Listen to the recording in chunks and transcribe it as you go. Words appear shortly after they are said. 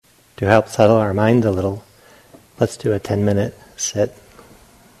To help settle our mind a little, let's do a 10-minute sit.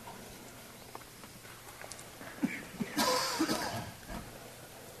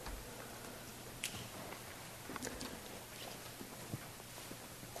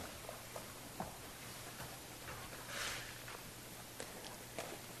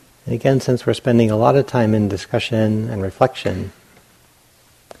 And again, since we're spending a lot of time in discussion and reflection,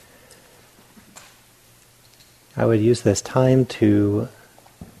 I would use this time to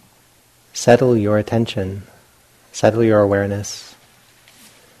settle your attention, settle your awareness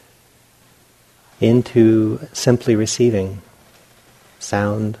into simply receiving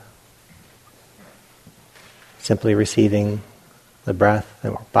sound, simply receiving the breath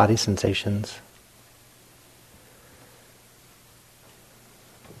and body sensations.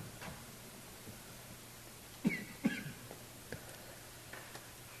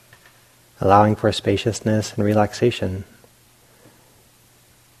 Allowing for spaciousness and relaxation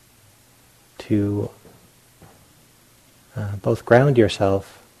to both ground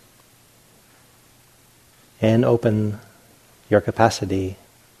yourself and open your capacity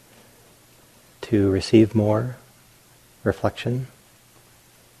to receive more reflection,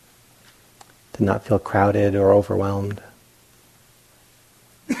 to not feel crowded or overwhelmed.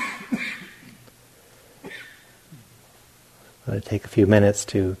 Let it take a few minutes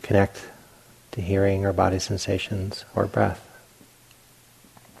to connect to hearing or body sensations or breath.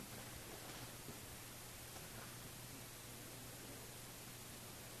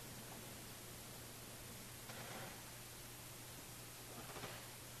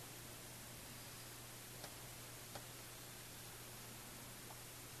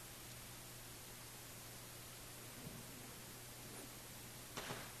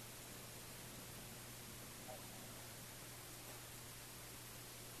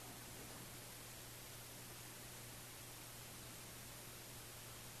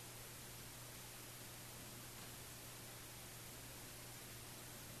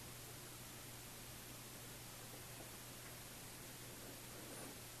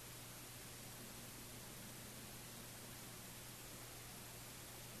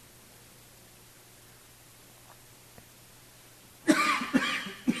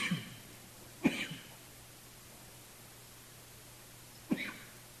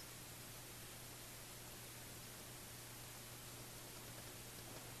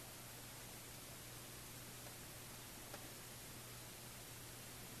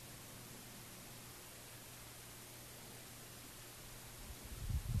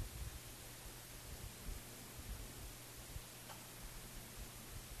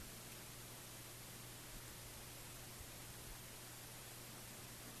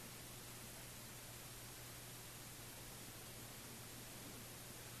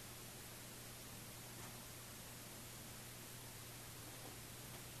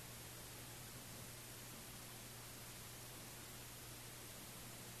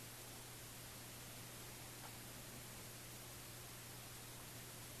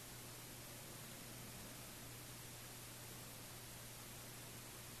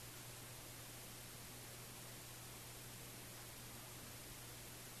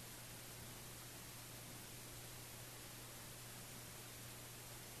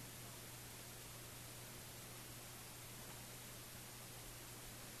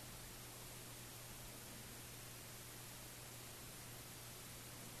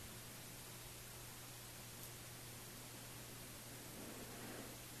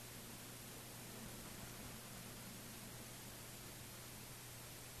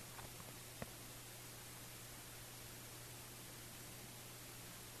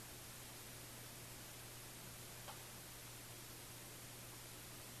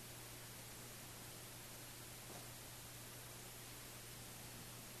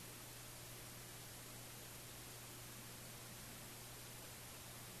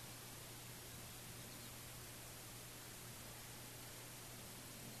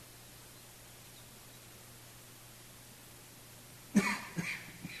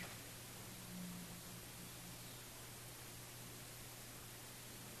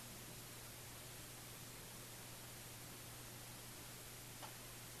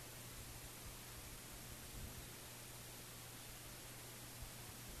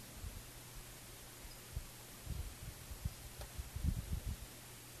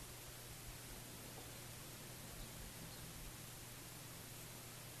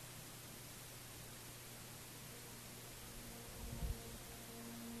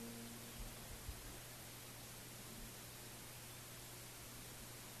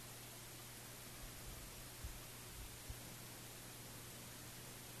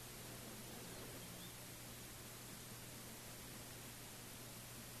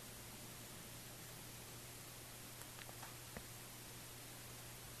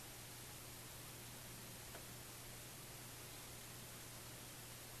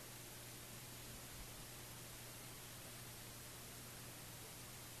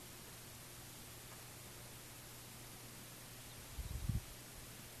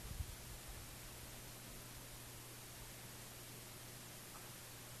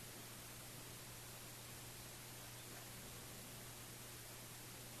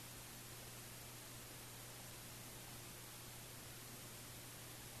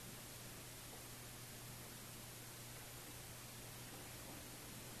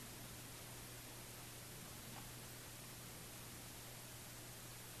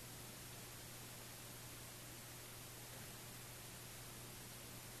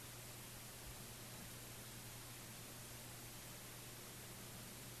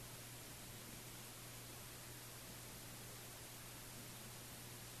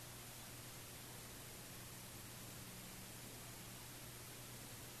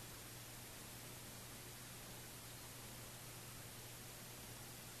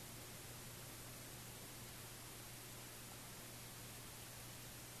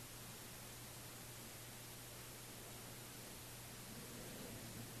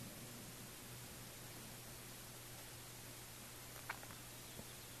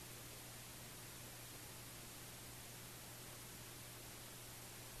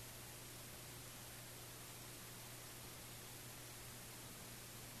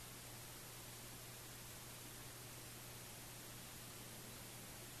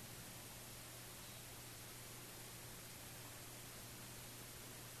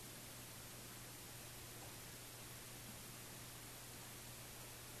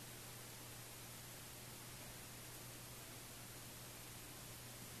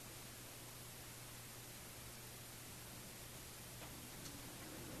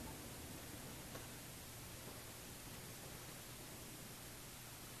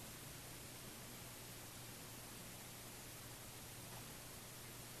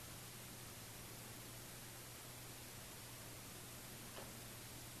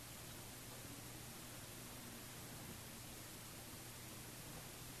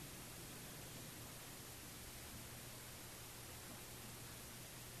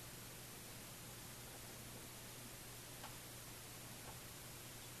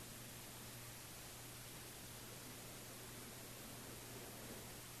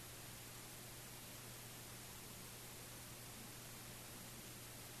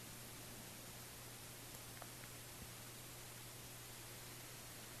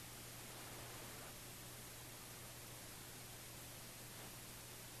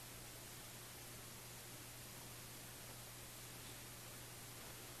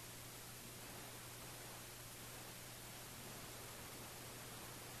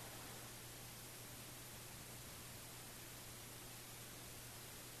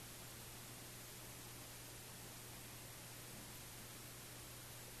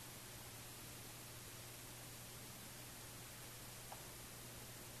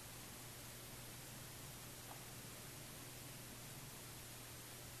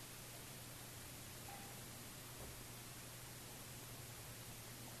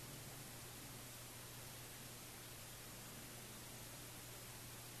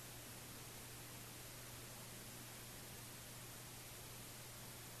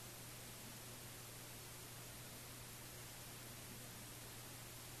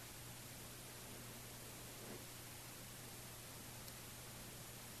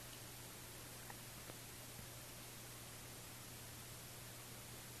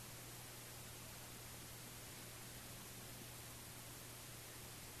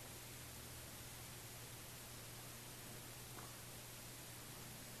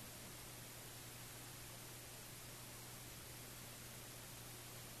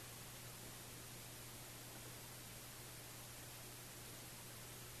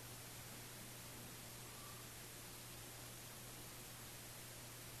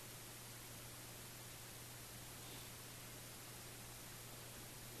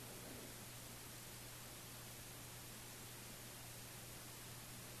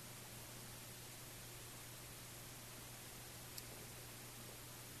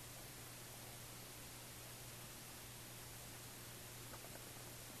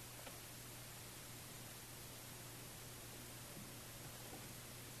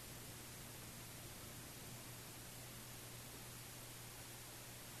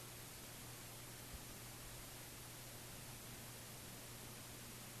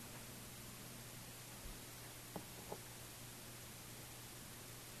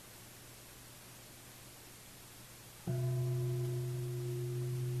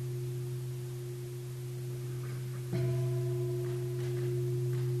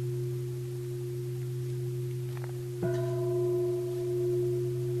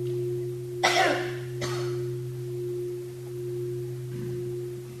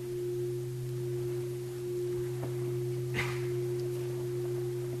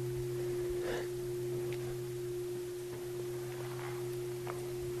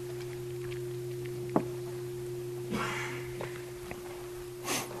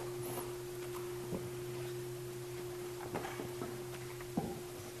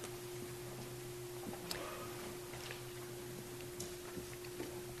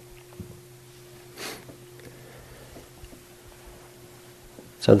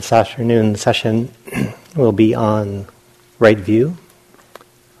 So this afternoon session will be on right view,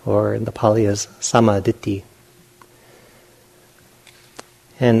 or in the Pali is samaditthi.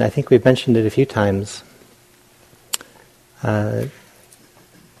 And I think we've mentioned it a few times about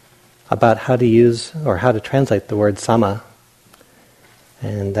how to use or how to translate the word sama,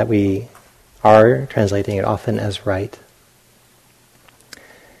 and that we are translating it often as right.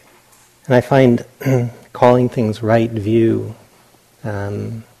 And I find calling things right view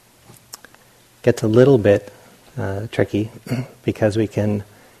gets a little bit tricky because we can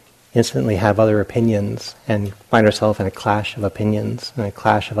instantly have other opinions and find ourselves in a clash of opinions and a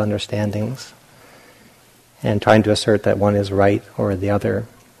clash of understandings, and trying to assert that one is right or the other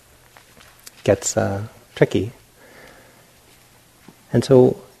gets tricky. And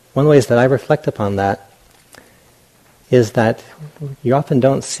so one of the ways that I reflect upon that is that you often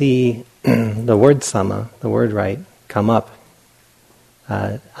don't see the word sama, the word right, come up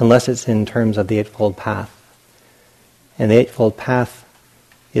unless it's in terms of the Eightfold Path. And the Eightfold Path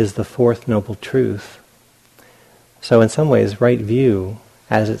is the fourth noble truth. So in some ways, right view,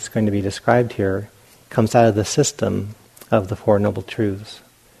 as it's going to be described here, comes out of the system of the Four Noble Truths.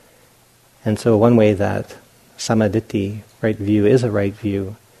 And so one way that samaditthi, right view, is a right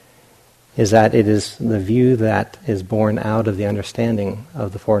view is that it is the view that is born out of the understanding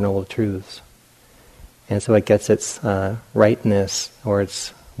of the Four Noble Truths. And so it gets its rightness or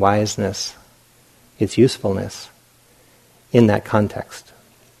its wiseness, its usefulness in that context.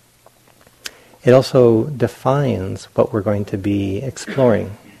 It also defines what we're going to be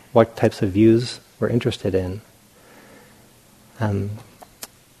exploring, what types of views we're interested in. I'm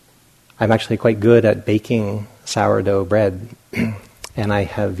actually quite good at baking sourdough bread, and I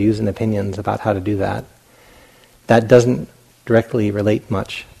have views and opinions about how to do that. That doesn't directly relate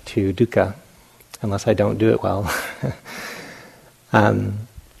much to dukkha, unless I don't do it well.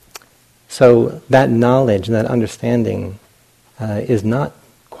 So that knowledge and that understanding is not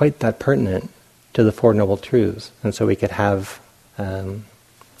quite that pertinent to the Four Noble Truths. And so we could have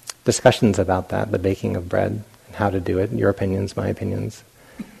discussions about that, the baking of bread, and how to do it, your opinions, my opinions.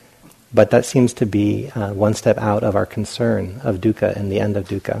 But that seems to be one step out of our concern of dukkha and the end of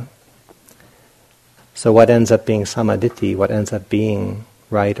dukkha. So what ends up being samaditthi, what ends up being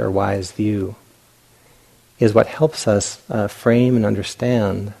right or wise view, is what helps us frame and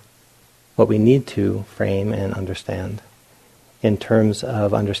understand what we need to frame and understand in terms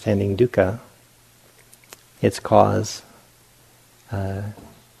of understanding dukkha, its cause,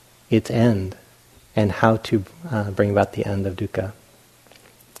 its end, and how to bring about the end of dukkha.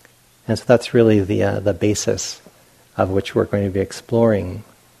 And so that's really the basis of which we're going to be exploring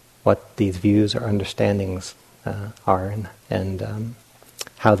what these views or understandings are and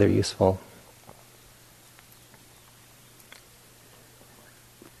how they're useful.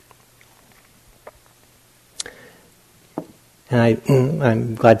 And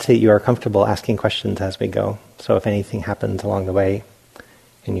I'm glad to see you are comfortable asking questions as we go. So if anything happens along the way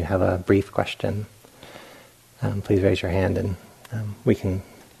and you have a brief question, please raise your hand and we can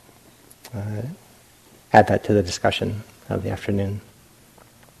add that to the discussion of the afternoon.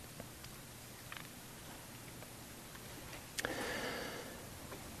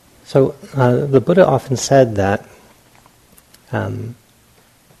 So the Buddha often said that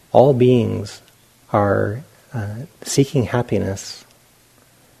all beings are seeking happiness,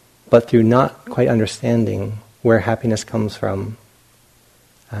 but through not quite understanding where happiness comes from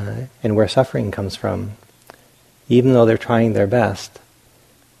and where suffering comes from, even though they're trying their best,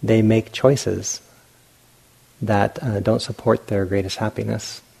 they make choices that don't support their greatest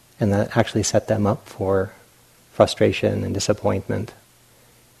happiness, and that actually set them up for frustration and disappointment.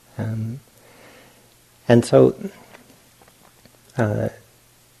 And so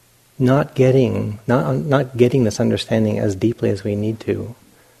not getting this understanding as deeply as we need to,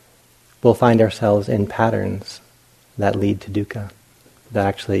 we'll find ourselves in patterns that lead to dukkha, that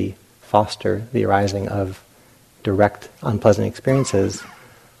actually foster the arising of direct unpleasant experiences,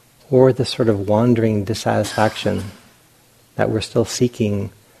 or this sort of wandering dissatisfaction that we're still seeking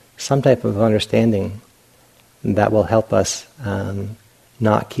some type of understanding that will help us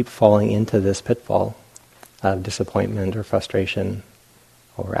not keep falling into this pitfall of disappointment or frustration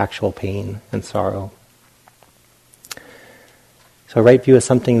or actual pain and sorrow. So right view is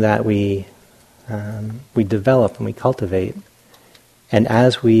something that we develop and we cultivate, and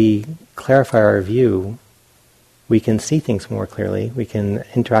as we clarify our view, we can see things more clearly, we can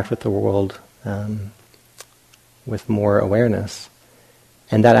interact with the world with more awareness,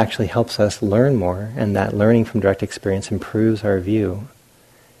 and that actually helps us learn more, and that learning from direct experience improves our view.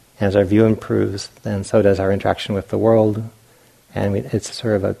 As our view improves, then so does our interaction with the world, And it's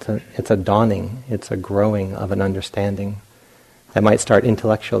sort of it's a dawning, it's a growing of an understanding that might start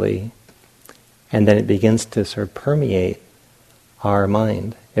intellectually, and then it begins to sort of permeate our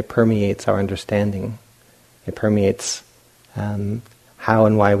mind. It permeates our understanding. It permeates how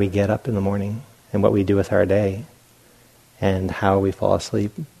and why we get up in the morning and what we do with our day and how we fall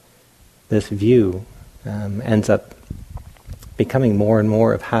asleep. This view ends up becoming more and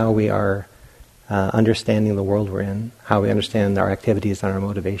more of how we are understanding the world we're in, how we understand our activities and our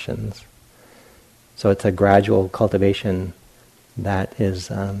motivations. So it's a gradual cultivation that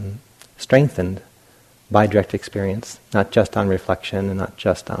is strengthened by direct experience, not just on reflection and not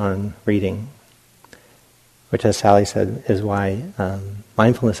just on reading, which, as Sally said, is why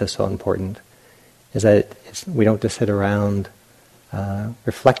mindfulness is so important, is that we don't just sit around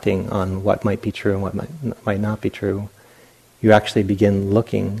reflecting on what might be true and what might not be true. You actually begin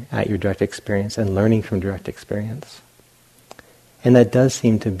looking at your direct experience and learning from direct experience. And that does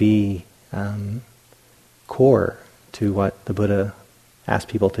seem to be core to what the Buddha asked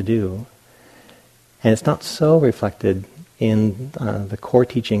people to do. And it's not so reflected in the core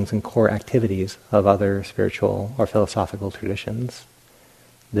teachings and core activities of other spiritual or philosophical traditions.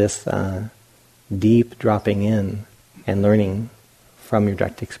 This deep dropping in and learning from your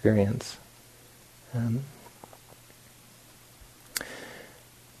direct experience.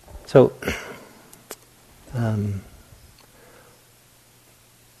 So,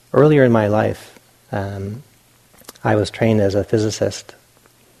 earlier in my life, I was trained as a physicist,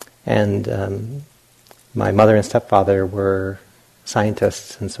 and my mother and stepfather were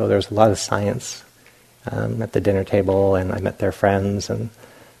scientists, and so there was a lot of science at the dinner table, and I met their friends, and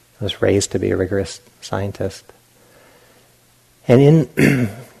I was raised to be a rigorous scientist. And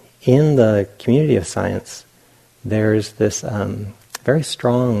in the community of science, there's this very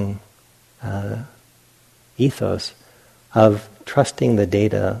strong ethos of trusting the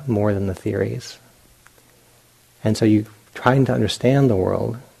data more than the theories. And so you're trying to understand the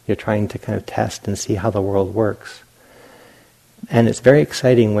world, you're trying to kind of test and see how the world works. And it's very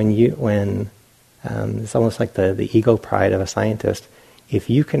exciting when it's almost like the ego pride of a scientist, if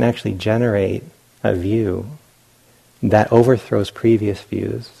you can actually generate a view that overthrows previous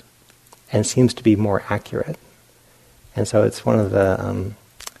views and seems to be more accurate. And so it's one of the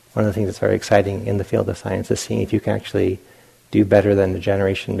things that's very exciting in the field of science is seeing if you can actually do better than the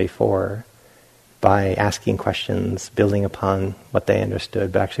generation before by asking questions, building upon what they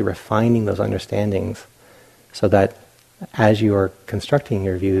understood, but actually refining those understandings so that as you are constructing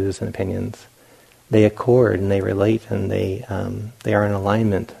your views and opinions, they accord and they relate and they are in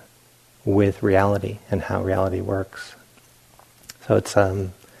alignment with reality and how reality works. So it's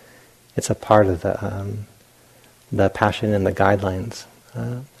a part of the passion and the guidelines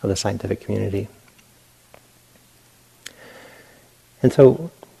of the scientific community. And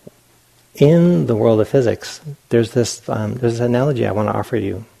so, in the world of physics, there's this analogy I want to offer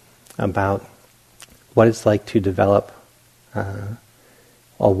you about what it's like to develop a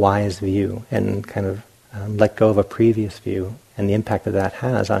wise view and kind of let go of a previous view and the impact that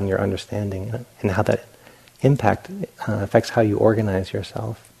has on your understanding and how that impact affects how you organize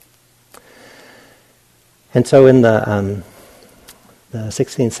yourself. And so in the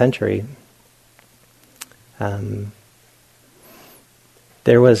 16th century,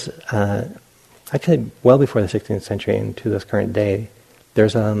 there was, actually well before the 16th century and to this current day, there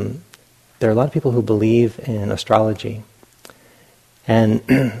are a lot of people who believe in astrology. And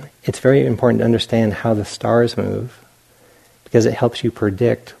it's very important to understand how the stars move, because it helps you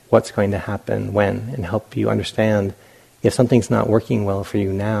predict what's going to happen when, and help you understand if something's not working well for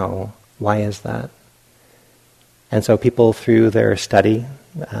you now, why is that? And so people, through their study,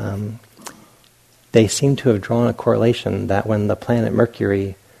 they seem to have drawn a correlation that when the planet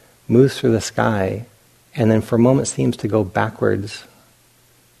Mercury moves through the sky and then for a moment seems to go backwards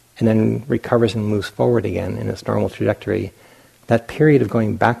and then recovers and moves forward again in its normal trajectory, that period of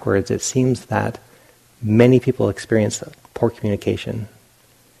going backwards, it seems that many people experience poor communication,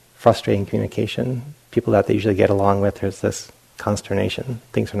 frustrating communication. People that they usually get along with, there's this consternation.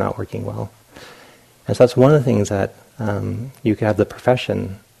 Things are not working well. And so that's one of the things that you could have the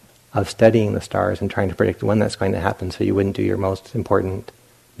profession of studying the stars and trying to predict when that's going to happen so you wouldn't do your most important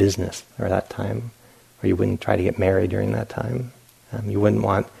business at that time, or you wouldn't try to get married during that time. You wouldn't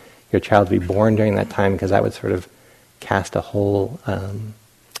want your child to be born during that time because that would sort of cast a whole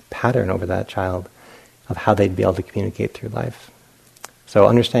pattern over that child of how they'd be able to communicate through life. So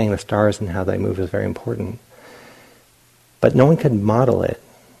understanding the stars and how they move is very important. But no one could model it.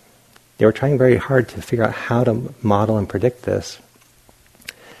 They were trying very hard to figure out how to model and predict this.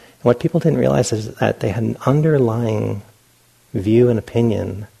 And what people didn't realize is that they had an underlying view and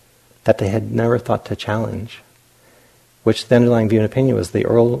opinion that they had never thought to challenge, which the underlying view and opinion was the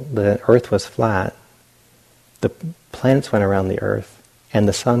Earth was flat, the planets went around the Earth, and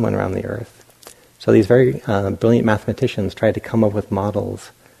the sun went around the Earth. So these very brilliant mathematicians tried to come up with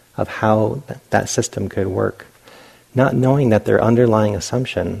models of how that system could work, not knowing that their underlying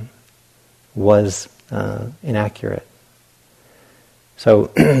assumption was inaccurate.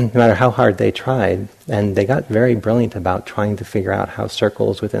 So no matter how hard they tried, and they got very brilliant about trying to figure out how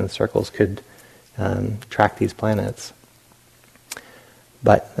circles within circles could track these planets,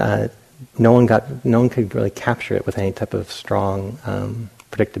 but no one could really capture it with any type of strong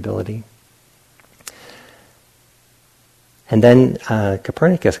predictability. And then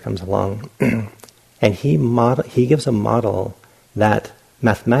Copernicus comes along, and he gives a model that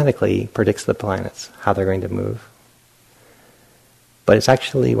mathematically predicts the planets, how they're going to move. But it's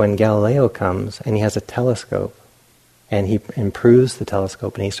actually when Galileo comes and he has a telescope, and he improves the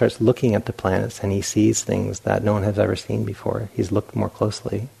telescope, and he starts looking at the planets, and he sees things that no one has ever seen before. He's looked more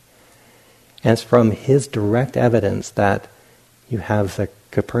closely. And it's from his direct evidence that you have the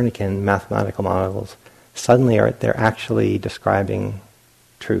Copernican mathematical models suddenly they're actually describing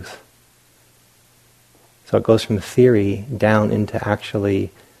truth. So it goes from theory down into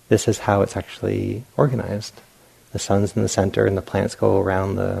actually, this is how it's actually organized. The sun's in the center, and the planets go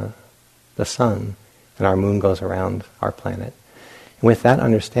around the sun, and our moon goes around our planet. And with that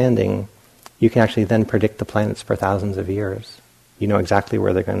understanding, you can actually then predict the planets for thousands of years. You know exactly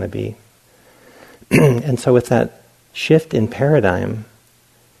where they're going to be. And so with that shift in paradigm,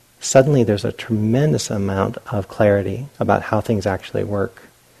 suddenly there's a tremendous amount of clarity about how things actually work.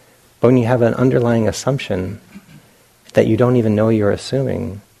 But when you have an underlying assumption that you don't even know you're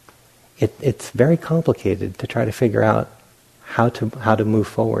assuming, it's very complicated to try to figure out how to move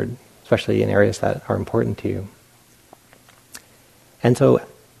forward, especially in areas that are important to you. And so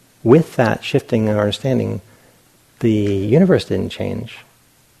with that shifting in our understanding, the universe didn't change.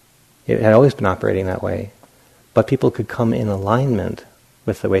 It had always been operating that way. But people could come in alignment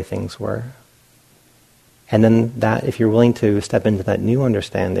with the way things were. And then that, if you're willing to step into that new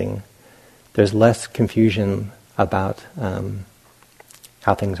understanding, there's less confusion about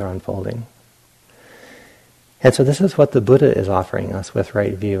how things are unfolding. And so this is what the Buddha is offering us with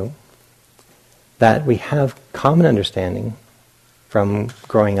right view. That we have common understanding from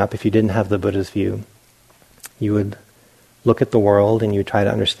growing up. If you didn't have the Buddha's view, you would look at the world and you would try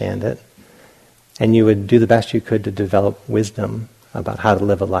to understand it. And you would do the best you could to develop wisdom about how to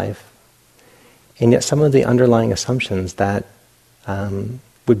live a life. And yet some of the underlying assumptions that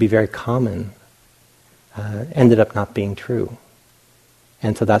would be very common ended up not being true.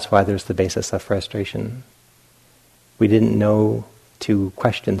 And so that's why there's the basis of frustration. We didn't know to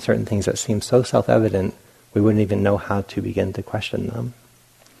question certain things that seemed so self-evident, we wouldn't even know how to begin to question them.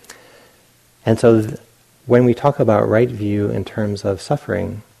 And so when we talk about right view in terms of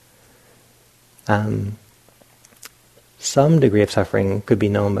suffering, some degree of suffering could be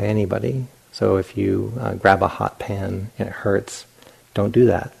known by anybody. So if you grab a hot pan and it hurts, don't do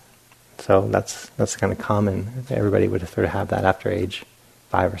that. So that's kind of common. Everybody would sort of have that after age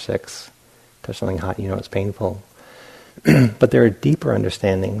 5 or 6. Touch something hot, you know it's painful. But there are deeper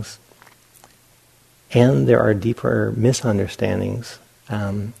understandings, and there are deeper misunderstandings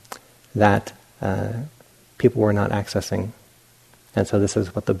that people were not accessing. And so this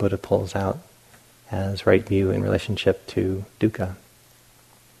is what the Buddha pulls out as right view in relationship to dukkha.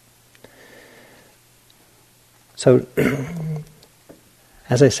 So,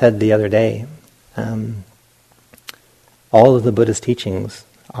 as I said the other day, all of the Buddha's teachings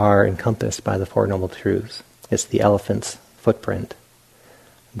are encompassed by the Four Noble Truths. It's the elephant's footprint,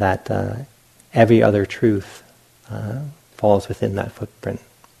 that every other truth falls within that footprint.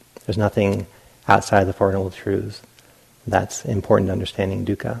 There's nothing outside the Four Noble Truths that's important to understanding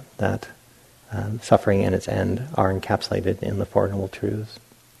dukkha, that suffering and its end are encapsulated in the Four Noble Truths.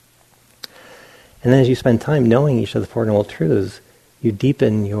 And then as you spend time knowing each of the Four Noble Truths, you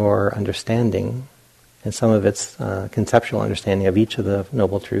deepen your understanding, and some of its conceptual understanding of each of the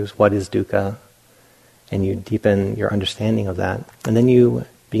Noble Truths. What is dukkha? And you deepen your understanding of that. And then you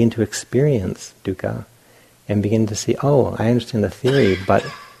begin to experience dukkha and begin to see, oh, I understand the theory, but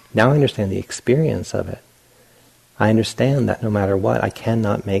now I understand the experience of it. I understand that no matter what, I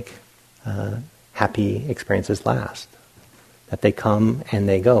cannot make happy experiences last. That they come and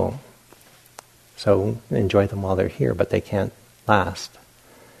they go. So enjoy them while they're here, but they can't last.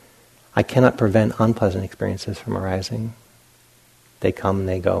 I cannot prevent unpleasant experiences from arising. They come,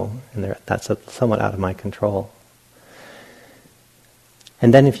 they go, and that's somewhat out of my control.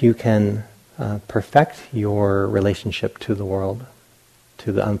 And then if you can perfect your relationship to the world,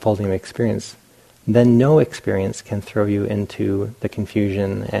 to the unfolding of experience, then no experience can throw you into the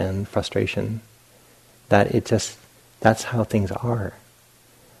confusion and frustration. That's how things are.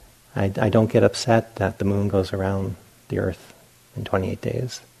 I don't get upset that the moon goes around the earth in 28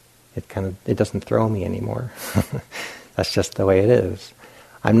 days. It doesn't throw me anymore. That's just the way it is.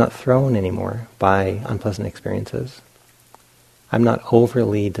 I'm not thrown anymore by unpleasant experiences. I'm not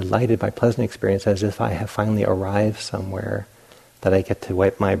overly delighted by pleasant experience as if I have finally arrived somewhere that I get to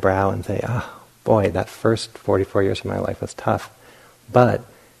wipe my brow and say, boy, that first 44 years of my life was tough. But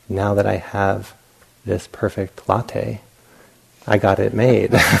now that I have this perfect latte, I got it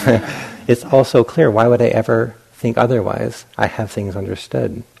made. It's also clear, why would I ever think otherwise? I have things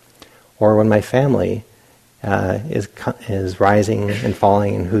understood. Or when my family is rising and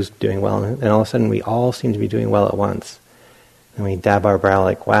falling and who's doing well, and all of a sudden we all seem to be doing well at once. And we dab our brow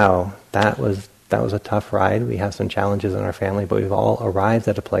like, wow, that was a tough ride. We have some challenges in our family, but we've all arrived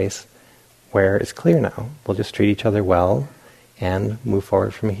at a place where it's clear now. We'll just treat each other well and move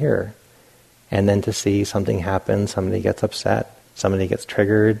forward from here. And then to see something happen, somebody gets upset, somebody gets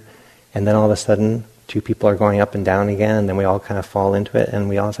triggered, and then all of a sudden 2 people are going up and down again, and then we all kind of fall into it, and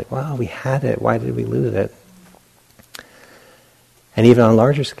we all say, wow, we had it, why did we lose it? And even on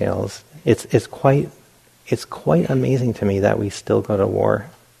larger scales, it's quite amazing to me that we still go to war.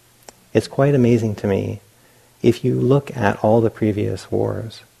 It's quite amazing to me, if you look at all the previous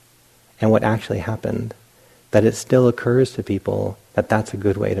wars and what actually happened, that it still occurs to people that that's a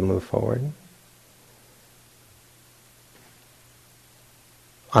good way to move forward.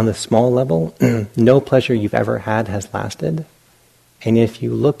 On the small level, no pleasure you've ever had has lasted. And if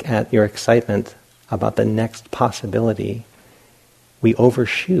you look at your excitement about the next possibility, we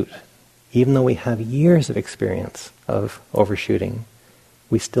overshoot. Even though we have years of experience of overshooting,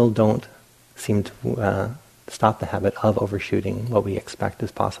 we still don't seem to stop the habit of overshooting what we expect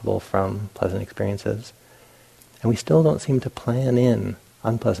is possible from pleasant experiences. And we still don't seem to plan in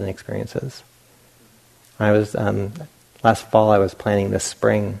unpleasant experiences. Last fall I was planning this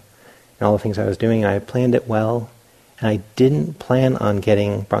spring and all the things I was doing, and I planned it well, and I didn't plan on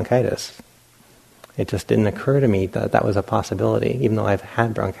getting bronchitis. It just didn't occur to me that that was a possibility, even though I've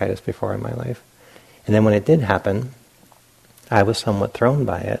had bronchitis before in my life. And then when it did happen, I was somewhat thrown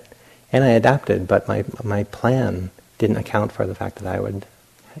by it, and I adapted, but my plan didn't account for the fact that I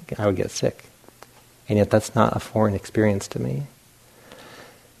would get sick. And yet that's not a foreign experience to me.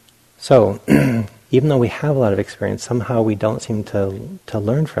 So, even though we have a lot of experience, somehow we don't seem to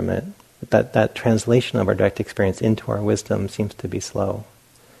learn from it. That translation of our direct experience into our wisdom seems to be slow.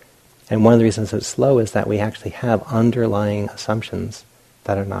 And one of the reasons it's slow is that we actually have underlying assumptions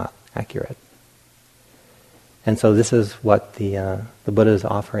that are not accurate. And so this is what the Buddha is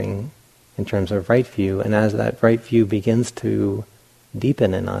offering in terms of right view. And as that right view begins to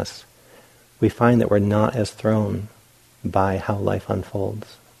deepen in us, we find that we're not as thrown by how life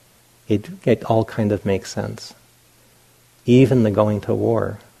unfolds. It all kind of makes sense. Even the going to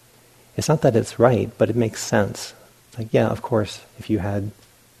war. It's not that it's right, but it makes sense. Like, yeah, of course, if you had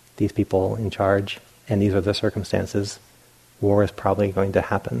these people in charge and these are the circumstances, war is probably going to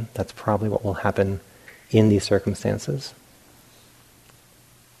happen. That's probably what will happen in these circumstances.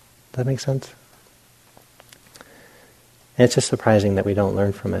 Does that make sense? And it's just surprising that we don't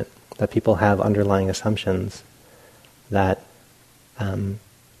learn from it, that people have underlying assumptions that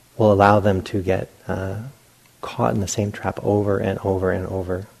will allow them to get caught in the same trap over and over and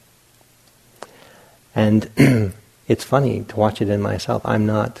over. And it's funny to watch it in myself. I'm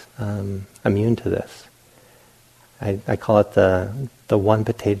not immune to this. I call it the one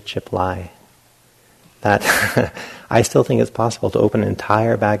potato chip lie. That I still think it's possible to open an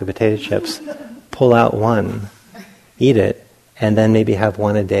entire bag of potato chips, pull out one, eat it, and then maybe have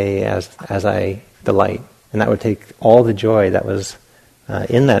one a day as I delight. And that would take all the joy that was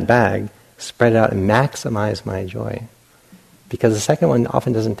in that bag, spread it out and maximize my joy. Because the second one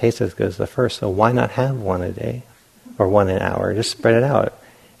often doesn't taste as good as the first, so why not have one a day or one an hour? Just spread it out.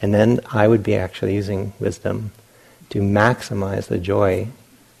 And then I would be actually using wisdom to maximize the joy.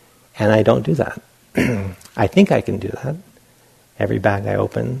 And I don't do that. I think I can do that. Every bag I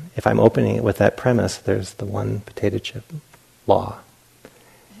open, if I'm opening it with that premise, there's the one potato chip law.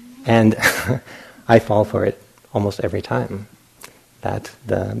 And I fall for it almost every time. That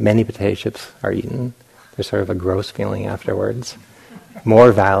the many potato chips are eaten. There's sort of a gross feeling afterwards.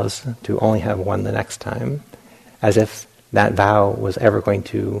 More vows to only have one the next time, as if that vow was ever going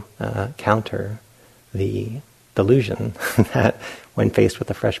to counter the delusion that when faced with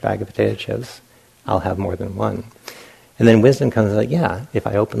a fresh bag of potato chips, I'll have more than one. And then wisdom comes like, yeah, if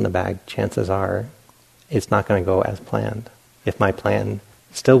I open the bag, chances are it's not going to go as planned. If my plan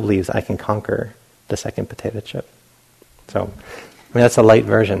still believes I can conquer the second potato chip. So, I mean, that's a light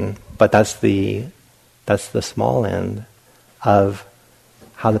version, but that's the small end of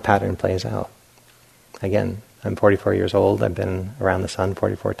how the pattern plays out. Again, I'm 44 years old. I've been around the sun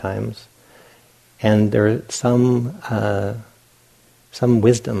 44 times. And there are some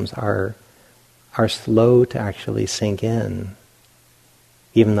wisdoms are slow to actually sink in,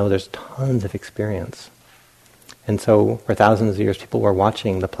 even though there's tons of experience. And so for thousands of years, people were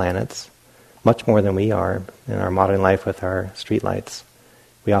watching the planets, much more than we are in our modern life with our streetlights.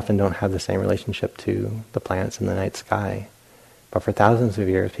 We often don't have the same relationship to the planets in the night sky. But for thousands of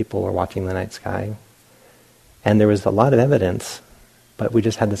years, people were watching the night sky. And there was a lot of evidence, but we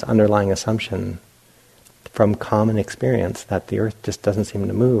just had this underlying assumption from common experience that the Earth just doesn't seem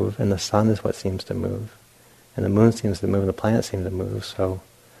to move, and the sun is what seems to move. And the moon seems to move, and the planets seem to move, so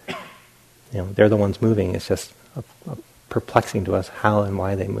they're the ones moving. It's just perplexing to us how and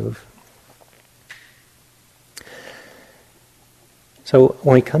why they move. So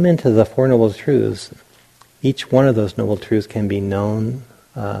when we come into the Four Noble Truths, each one of those Noble Truths can be known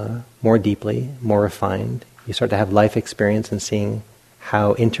more deeply, more refined. You start to have life experience in seeing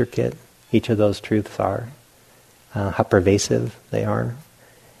how intricate each of those truths are, how pervasive they are,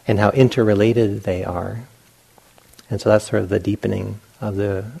 and how interrelated they are. And so that's sort of the deepening of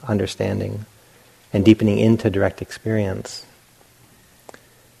the understanding and deepening into direct experience.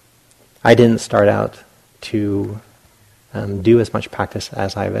 I didn't start out to do as much practice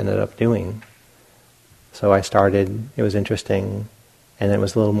as I've ended up doing. So I started, it was interesting, and then it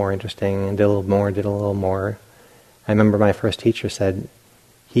was a little more interesting, and did a little more. I remember my first teacher said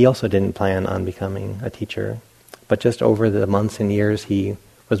he also didn't plan on becoming a teacher, but just over the months and years he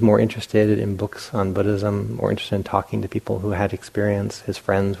was more interested in books on Buddhism, more interested in talking to people who had experience. His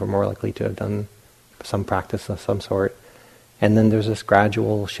friends were more likely to have done some practice of some sort. And then there's this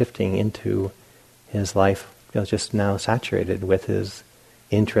gradual shifting into his life, just now saturated with his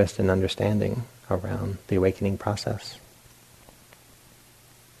interest and understanding around the awakening process.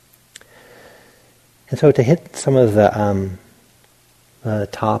 And so to hit some of the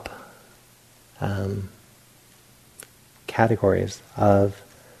top categories of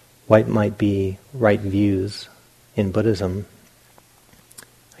what might be right views in Buddhism,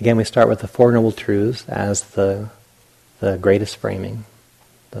 again we start with the Four Noble Truths as the greatest framing,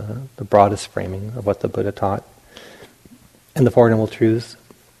 the broadest framing of what the Buddha taught. And the Four Noble Truths,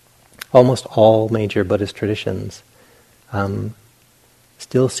 almost all major Buddhist traditions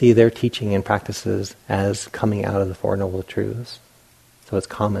still see their teaching and practices as coming out of the Four Noble Truths. So it's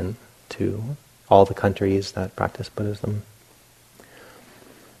common to all the countries that practice Buddhism.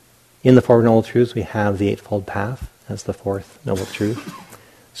 In the Four Noble Truths we have the Eightfold Path as the fourth Noble Truth.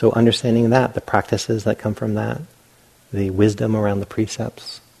 So understanding that, the practices that come from that, the wisdom around the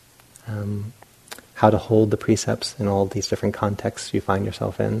precepts, how to hold the precepts in all these different contexts you find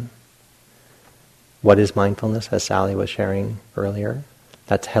yourself in. What is mindfulness, as Sally was sharing earlier?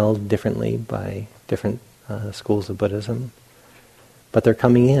 That's held differently by different schools of Buddhism. But they're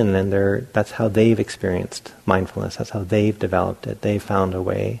coming in and that's how they've experienced mindfulness, that's how they've developed it. They've found a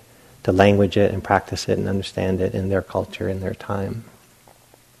way to language it and practice it and understand it in their culture, in their time.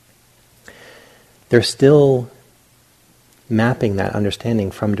 They're still mapping that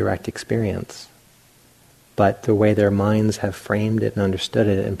understanding from direct experience, but the way their minds have framed it and understood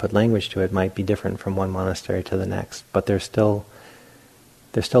it and put language to it might be different from one monastery to the next. But they're still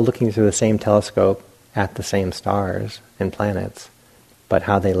looking through the same telescope at the same stars and planets, but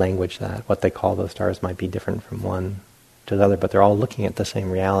how they language that, what they call those stars, might be different from one to the other, but they're all looking at the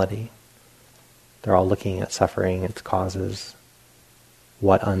same reality. They're all looking at suffering, its causes,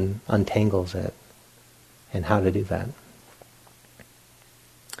 what untangles it, and how to do that.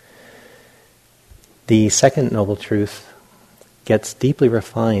 The second Noble Truth gets deeply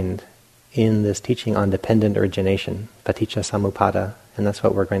refined in this teaching on dependent origination, paticca samuppada, and that's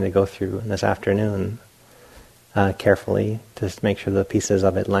what we're going to go through this afternoon carefully to make sure the pieces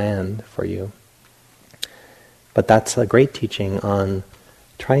of it land for you. But that's a great teaching on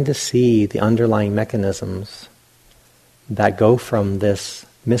trying to see the underlying mechanisms that go from this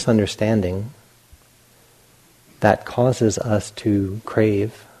misunderstanding that causes us to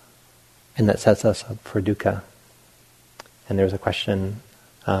crave and that sets us up for dukkha. And there was a question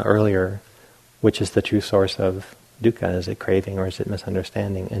earlier, which is the true source of dukkha? Is it craving or is it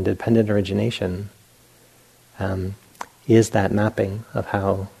misunderstanding? And dependent origination is that mapping of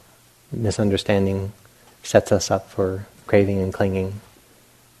how misunderstanding sets us up for craving and clinging, and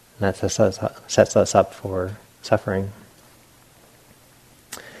that sets us up for suffering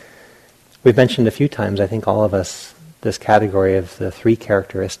We've mentioned a few times, I think all of us, this category of the three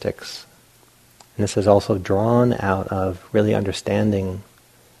characteristics. And this is also drawn out of really understanding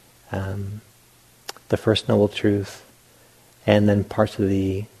the first noble truth and then parts of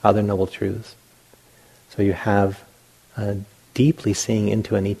the other noble truths. So you have deeply seeing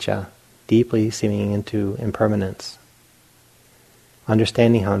into anicca, deeply seeing into impermanence.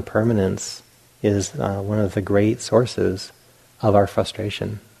 Understanding how impermanence is one of the great sources of our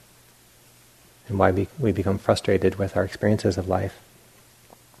frustration and why we become frustrated with our experiences of life.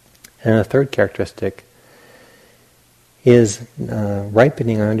 And a third characteristic is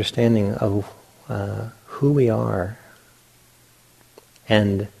ripening our understanding of who we are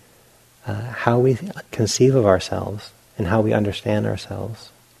and how we conceive of ourselves and how we understand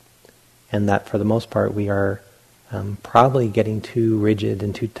ourselves. And that for the most part we are probably getting too rigid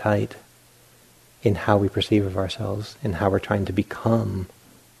and too tight in how we perceive of ourselves and how we're trying to become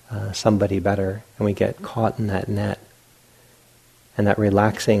somebody better, and we get caught in that net. And that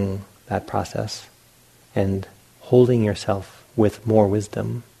relaxing that process and holding yourself with more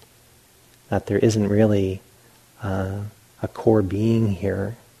wisdom, that there isn't really a core being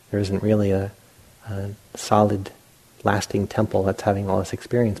here, there isn't really a solid, lasting temple that's having all this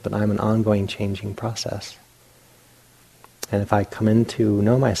experience, but I'm an ongoing changing process. And if I come in to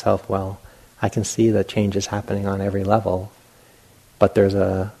know myself well, I can see that change is happening on every level, but there's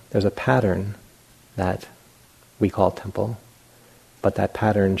a pattern that we call temple, but that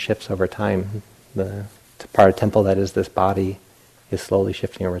pattern shifts over time. The part of temple that is this body is slowly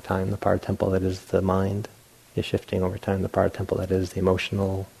shifting over time. The part of temple that is the mind is shifting over time. The part of temple that is the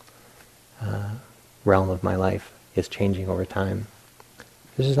emotional realm of my life is changing over time.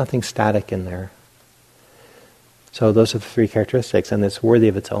 There's just nothing static in there. So those are the three characteristics, and it's worthy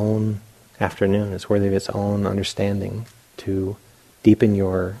of its own afternoon. It's worthy of its own understanding to deepen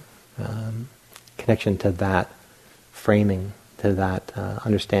your connection to that framing, to that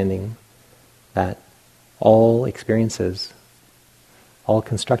understanding that all experiences, all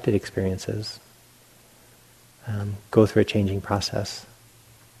constructed experiences, go through a changing process,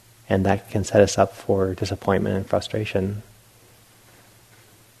 and that can set us up for disappointment and frustration.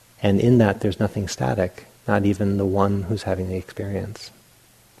 And in that there's nothing static, not even the one who's having the experience.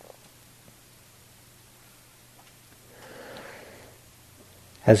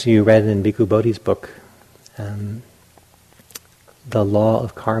 As you read in Bhikkhu Bodhi's book, the law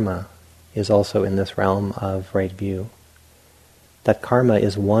of karma is also in this realm of right view. That karma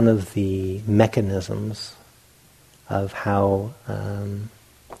is one of the mechanisms of how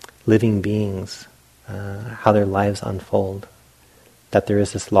living beings, how their lives unfold. That there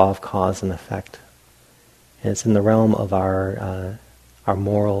is this law of cause and effect. And it's in the realm of our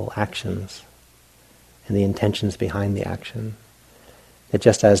moral actions and the intentions behind the action. That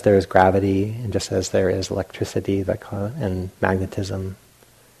just as there is gravity, and just as there is electricity and magnetism,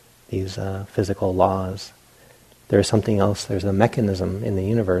 these physical laws, there is something else. There's a mechanism in the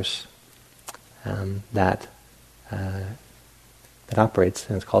universe that operates,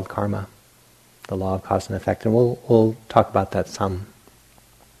 and it's called karma, the law of cause and effect. And we'll talk about that some.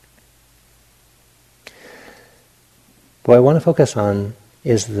 What I want to focus on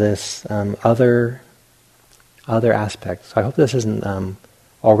is this other aspect. So I hope this isn't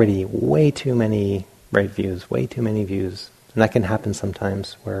already way too many right views, way too many views. And that can happen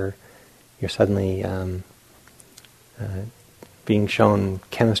sometimes where you're suddenly being shown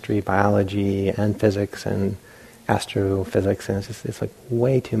chemistry, biology, and physics, and astrophysics, and it's like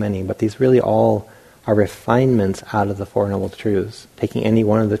way too many. But these really all are refinements out of the Four Noble Truths, taking any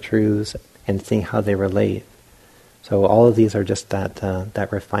one of the truths and seeing how they relate. So all of these are just that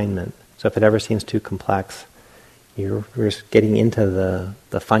refinement. So if it ever seems too complex, you're just getting into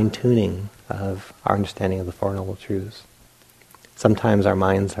the fine-tuning of our understanding of the Four Noble Truths. Sometimes our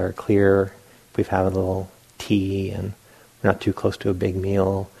minds are clear, we've had a little tea and we're not too close to a big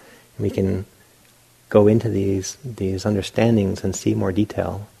meal, and we can go into these understandings and see more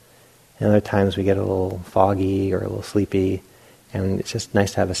detail. And other times we get a little foggy or a little sleepy, and it's just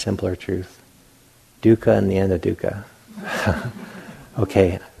nice to have a simpler truth. Dukkha and the end of dukkha.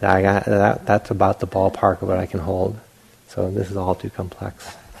 Okay, that's about the ballpark of what I can hold. So this is all too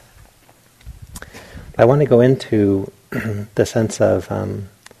complex. I want to go into the sense of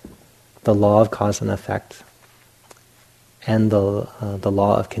the law of cause and effect and the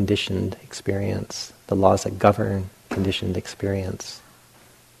law of conditioned experience, the laws that govern conditioned experience.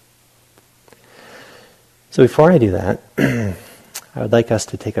 So before I do that, I would like us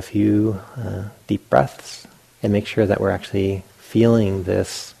to take a few deep breaths and make sure that we're actually feeling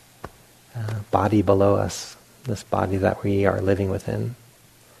this body below us, this body that we are living within.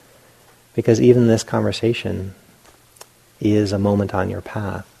 Because even this conversation is a moment on your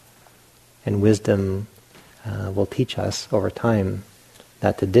path. And wisdom will teach us over time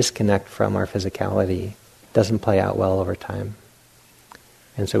that the disconnect from our physicality doesn't play out well over time.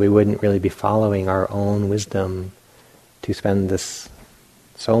 And so we wouldn't really be following our own wisdom to spend this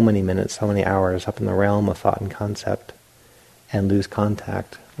so many minutes, so many hours up in the realm of thought and concept and lose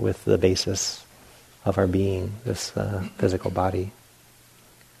contact with the basis of our being, this physical body.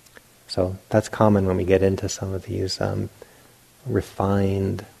 So that's common when we get into some of these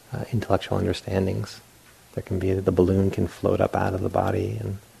refined intellectual understandings. There can be, the balloon can float up out of the body,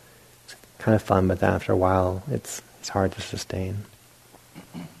 and it's kind of fun, but then after a while it's hard to sustain.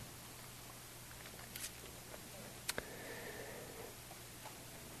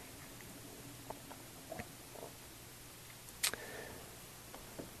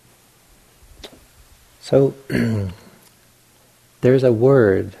 So there's a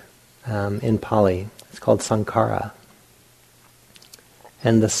word in Pali, it's called sankhara.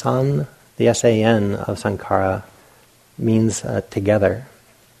 And the san, the S-A-N of sankhara means together.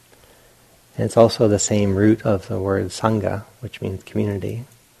 And it's also the same root of the word sangha, which means community.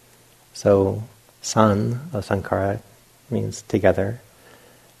 So san of sankhara means together.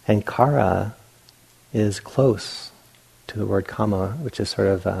 And kara is close to the word kama, which is sort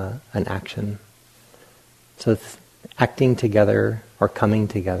of an action. So it's acting together or coming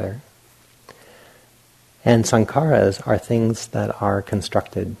together. And sankharas are things that are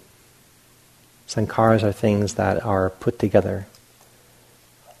constructed. Sankharas are things that are put together.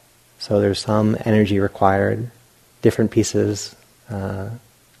 So there's some energy required, different pieces are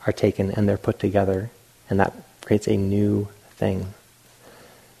taken and they're put together, and that creates a new thing.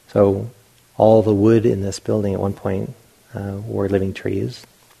 So all the wood in this building at one point were living trees.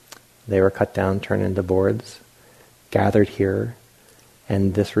 They were cut down, turned into boards, gathered here,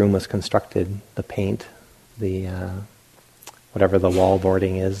 and this room was constructed. The paint, the whatever the wall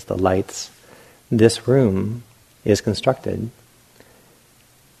boarding is, the lights. This room is constructed.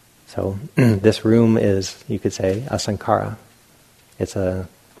 So this room is, you could say, a sankhara. It's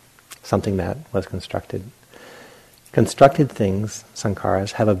something that was constructed. Constructed things,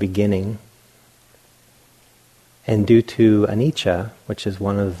 sankharas, have a beginning. And due to anicca, which is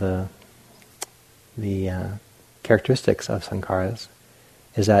one of the characteristics of sankharas,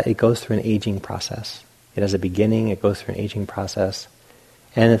 is that it goes through an aging process. It has a beginning, it goes through an aging process,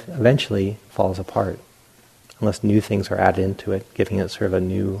 and it eventually falls apart, unless new things are added into it, giving it sort of a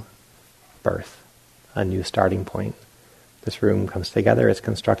new birth, a new starting point. This room comes together, it's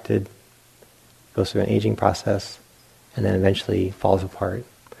constructed, goes through an aging process, and then eventually falls apart.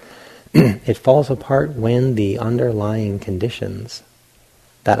 It falls apart when the underlying conditions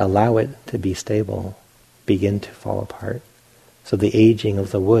that allow it to be stable begin to fall apart. So the aging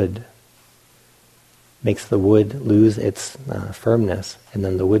of the wood makes the wood lose its firmness, and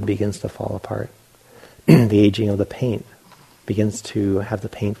then the wood begins to fall apart. The aging of the paint begins to have the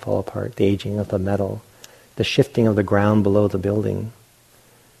paint fall apart. The aging of the metal, the shifting of the ground below the building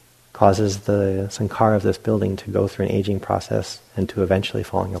causes the sankhara of this building to go through an aging process and to eventually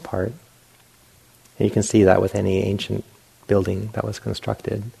falling apart. And you can see that with any ancient building that was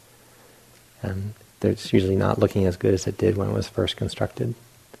constructed. And it's usually not looking as good as it did when it was first constructed.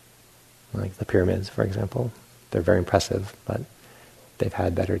 Like the pyramids, for example. They're very impressive, but they've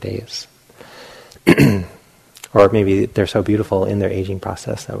had better days. Or maybe they're so beautiful in their aging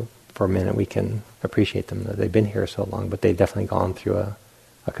process that for a minute we can appreciate them. That they've been here so long, but they've definitely gone through a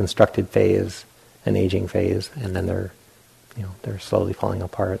constructed phase, an aging phase, and then they're slowly falling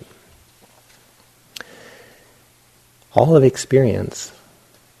apart. All of experience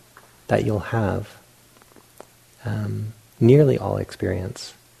that you'll have, nearly all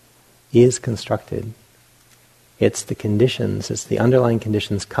experience, is constructed. It's the conditions, it's the underlying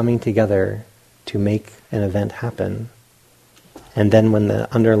conditions coming together to make an event happen. And then when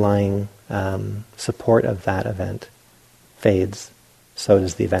the underlying support of that event fades, so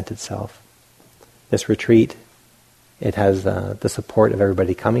does the event itself. This retreat, it has the support of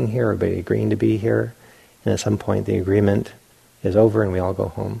everybody coming here, everybody agreeing to be here, and at some point the agreement is over and we all go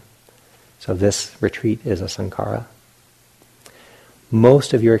home. So this retreat is a sankhara.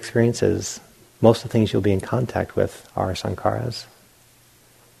 Most of your experiences, most of the things you'll be in contact with are sankharas.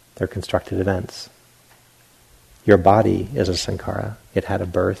 They're constructed events. Your body is a sankhara. It had a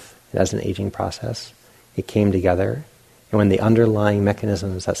birth, it has an aging process, it came together, and when the underlying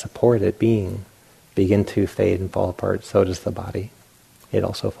mechanisms that support it being begin to fade and fall apart, so does the body. It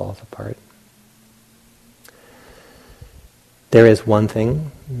also falls apart. There is one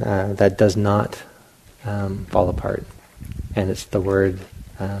thing that does not fall apart, and it's the word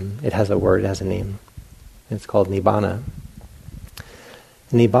It has a word, it has a name. It's called Nibbana.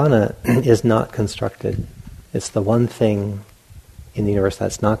 Nibbana is not constructed. It's the one thing in the universe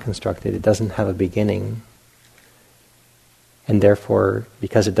that's not constructed. It doesn't have a beginning. And therefore,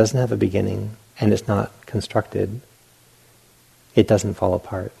 because it doesn't have a beginning and it's not constructed, it doesn't fall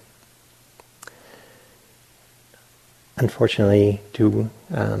apart. Unfortunately,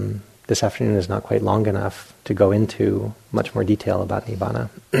 this afternoon is not quite long enough to go into much more detail about Nibbana,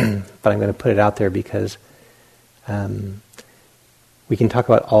 but I'm going to put it out there because we can talk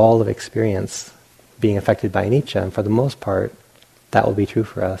about all of experience being affected by anicca, and for the most part, that will be true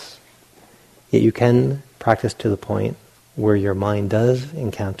for us. Yet you can practice to the point where your mind does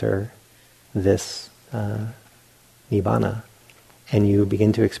encounter this Nibbana, and you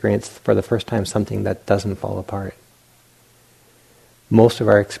begin to experience for the first time something that doesn't fall apart. Most of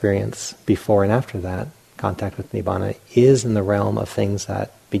our experience before and after that, contact with Nibbana, is in the realm of things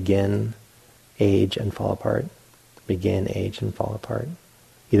that begin, age, and fall apart. Begin, age, and fall apart.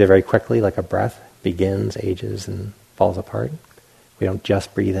 Either very quickly, like a breath, begins, ages, and falls apart. We don't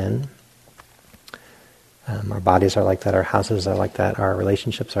just breathe in. Our bodies are like that, our houses are like that, our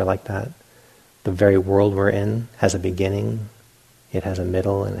relationships are like that. The very world we're in has a beginning, it has a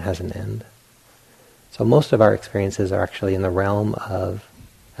middle, and it has an end. So most of our experiences are actually in the realm of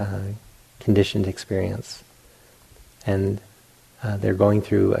conditioned experience. And they're going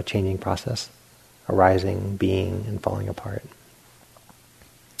through a changing process, arising, being, and falling apart.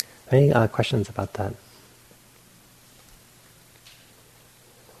 Any questions about that?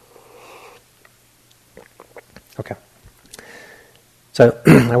 Okay. So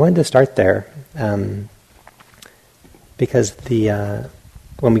I wanted to start there because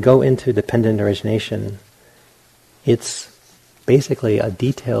when we go into dependent origination, it's basically a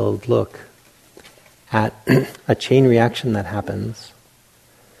detailed look at a chain reaction that happens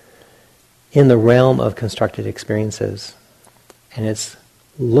in the realm of constructed experiences. And it's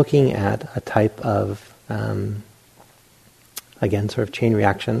looking at a type of, again, sort of chain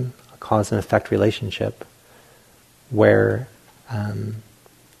reaction, a cause and effect relationship, where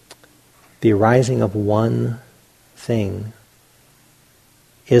the arising of one thing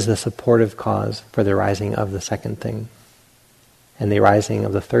is the supportive cause for the arising of the second thing. And the arising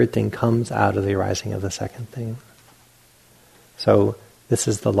of the third thing comes out of the arising of the second thing. So this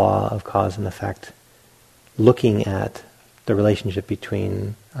is the law of cause and effect, looking at the relationship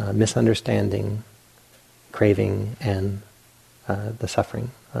between misunderstanding, craving, and the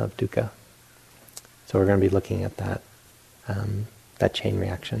suffering of dukkha. So we're going to be looking at that chain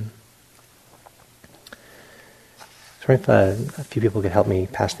reaction. So if a few people could help me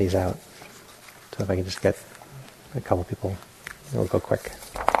pass these out. So if I can just get a couple people, it'll go quick.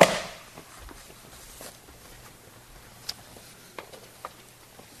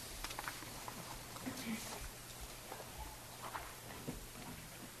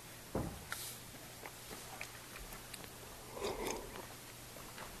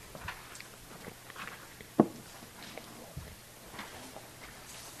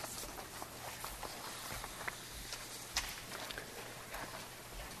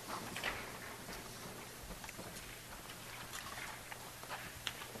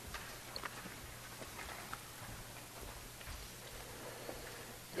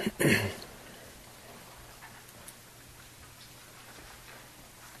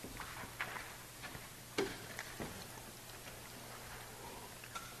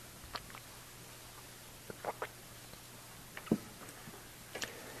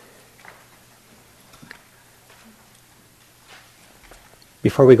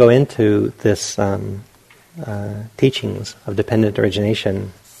 Before we go into this teachings of dependent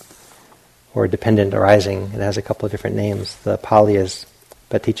origination or dependent arising, it has a couple of different names. The Pali is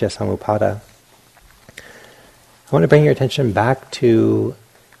Paticca Samuppada. I want to bring your attention back to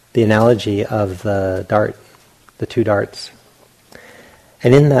the analogy of the dart, the two darts.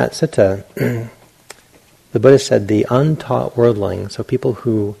 And in that sutta, the Buddha said the untaught worldling, so people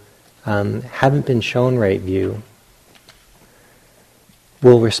who haven't been shown right view,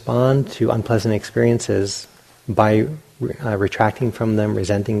 will respond to unpleasant experiences by retracting from them,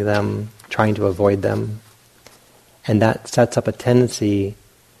 resenting them, trying to avoid them. And that sets up a tendency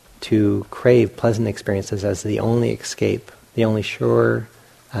to crave pleasant experiences as the only escape, the only sure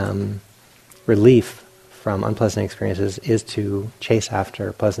relief from unpleasant experiences is to chase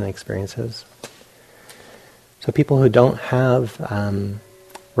after pleasant experiences. So people who don't have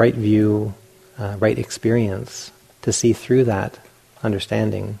right view, right experience to see through that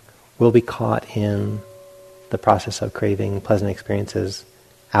understanding will be caught in the process of craving pleasant experiences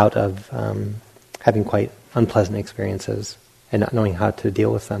out of having quite unpleasant experiences and not knowing how to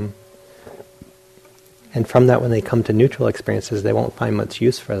deal with them. And from that, when they come to neutral experiences, they won't find much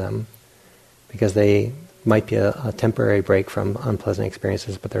use for them, because they might be a temporary break from unpleasant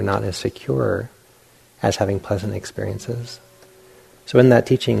experiences, but they're not as secure as having pleasant experiences. So in that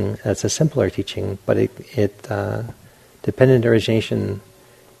teaching, it's a simpler teaching, but Dependent Origination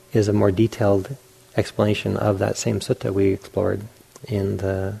is a more detailed explanation of that same sutta we explored in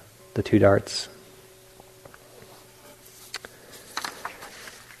the two darts.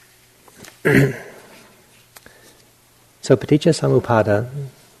 So paticca samuppada,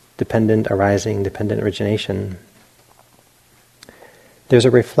 dependent arising, dependent origination, there's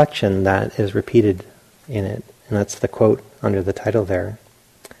a reflection that is repeated in it, and that's the quote under the title there.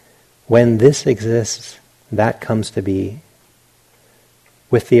 When this exists, that comes to be.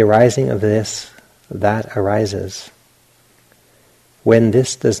 With the arising of this, that arises. When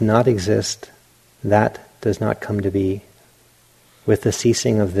this does not exist, that does not come to be. With the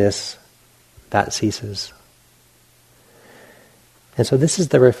ceasing of this, that ceases. And so this is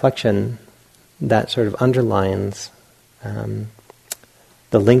the reflection that sort of underlines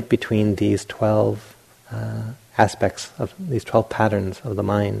the link between these 12 aspects of these 12 patterns of the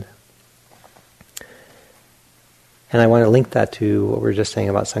mind. And I want to link that to what we were just saying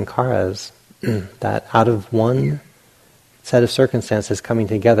about sankharas, that out of one set of circumstances coming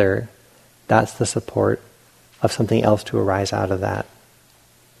together, that's the support of something else to arise out of that.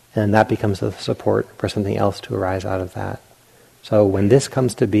 And that becomes the support for something else to arise out of that. So when this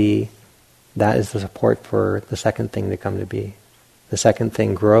comes to be, that is the support for the second thing to come to be. The second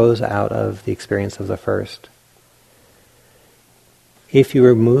thing grows out of the experience of the first. If you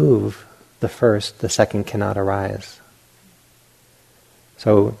remove the first, the second cannot arise.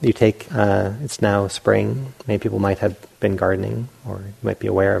 So you take, it's now spring, many people might have been gardening, or you might be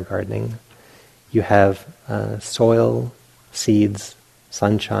aware of gardening. You have soil, seeds,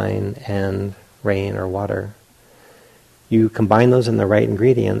 sunshine, and rain or water. You combine those in the right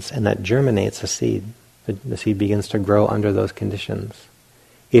ingredients, and that germinates a seed. The seed begins to grow under those conditions.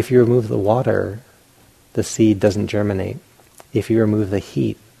 If you remove the water, the seed doesn't germinate. If you remove the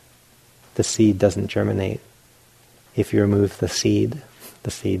heat, the seed doesn't germinate. If you remove the seed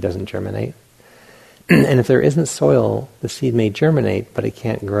doesn't germinate. And if there isn't soil, the seed may germinate, but it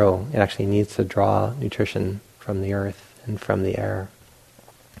can't grow. It actually needs to draw nutrition from the earth and from the air.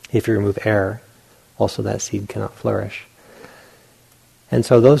 If you remove air, also that seed cannot flourish. And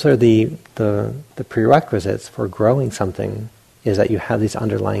so those are the prerequisites for growing something, is that you have these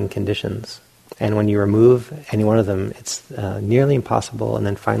underlying conditions. And when you remove any one of them, it's nearly impossible and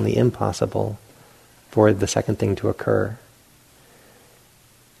then finally impossible for the second thing to occur.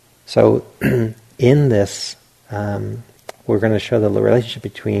 So in this, we're going to show the relationship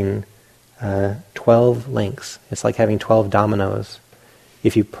between 12 links. It's like having 12 dominoes.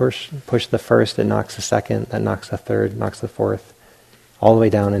 If you push the first, it knocks the second, that knocks the third, knocks the fourth, all the way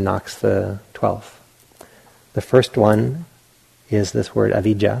down and knocks the 12th. The first one is this word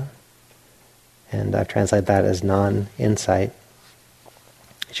avijja, and I've translated that as non-insight.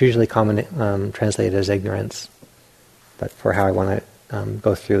 It's usually translated as ignorance, but for how I want to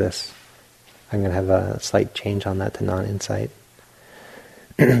go through this, I'm going to have a slight change on that to non-insight.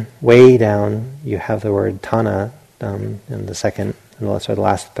 Way down, you have the word tana in the second, or the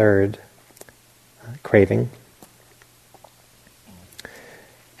last third, craving.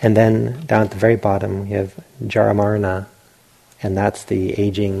 And then down at the very bottom, you have jaramarna, and that's the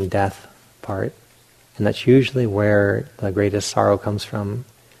aging, death part. And that's usually where the greatest sorrow comes from,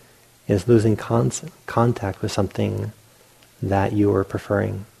 is losing contact with something that you were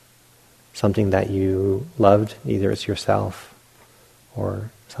preferring, something that you loved, either it's yourself or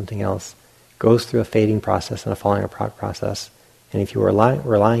something else, goes through a fading process and a falling apart process. And if you are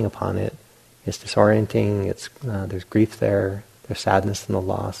relying upon it, it's disorienting, there's grief there, there's sadness in the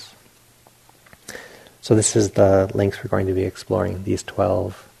loss. So this is the links we're going to be exploring, these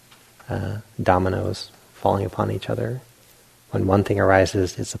 12 dominoes falling upon each other. When one thing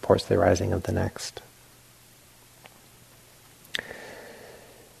arises, it supports the arising of the next.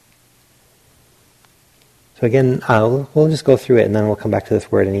 So again, we'll just go through it and then we'll come back to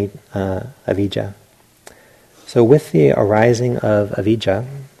this word avijja. So with the arising of avijja,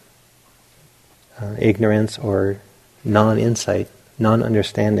 ignorance or non-insight,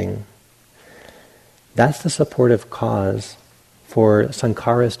 non-understanding, that's the supportive cause for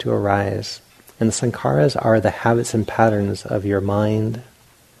sankharas to arise. And the sankharas are the habits and patterns of your mind.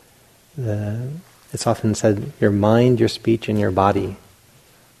 It's often said, your mind, your speech, and your body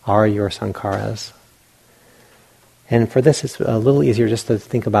are your sankharas. And for this, it's a little easier just to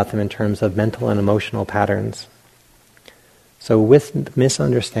think about them in terms of mental and emotional patterns. So with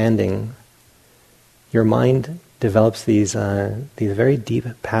misunderstanding, your mind develops these very deep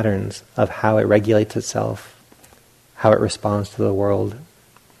patterns of how it regulates itself, how it responds to the world.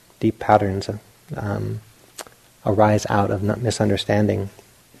 Deep patterns arise out of misunderstanding.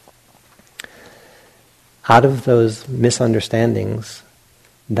 Out of those misunderstandings,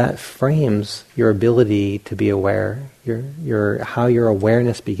 that frames your ability to be aware, how your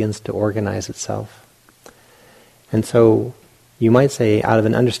awareness begins to organize itself. And so you might say, out of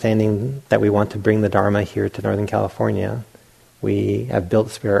an understanding that we want to bring the Dharma here to Northern California, we have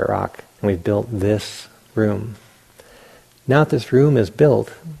built Spirit Rock, and we've built this room. Now that this room is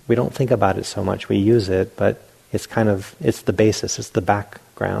built, we don't think about it so much. We use it, but it's the basis, it's the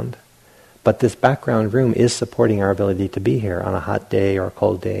background. But this background room is supporting our ability to be here on a hot day or a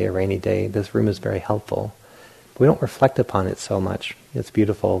cold day, a rainy day. This room is very helpful. But we don't reflect upon it so much. It's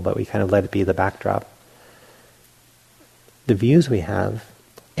beautiful, but we kind of let it be the backdrop. The views we have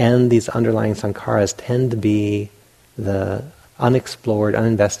and these underlying sankharas tend to be the unexplored,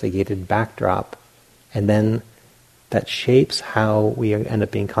 uninvestigated backdrop, and then that shapes how we end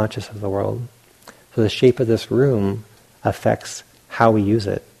up being conscious of the world. So the shape of this room affects how we use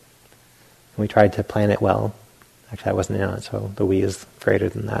it. We tried to plan it well. Actually, I wasn't in on it, so the we is greater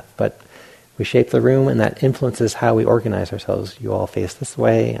than that. But we shape the room, and that influences how we organize ourselves. You all face this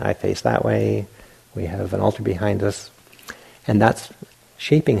way, I face that way. We have an altar behind us. And that's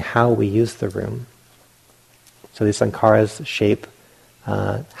shaping how we use the room. So these sankharas shape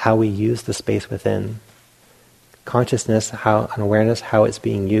how we use the space within. Consciousness, and awareness, how it's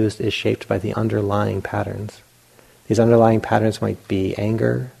being used, is shaped by the underlying patterns. These underlying patterns might be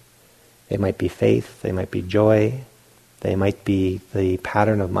anger, they might be faith, they might be joy, they might be the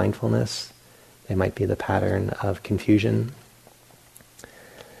pattern of mindfulness, they might be the pattern of confusion.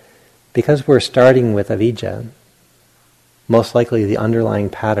 Because we're starting with avijja, most likely the underlying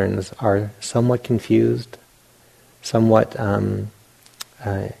patterns are somewhat confused, somewhat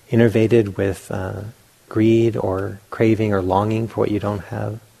innervated with greed or craving or longing for what you don't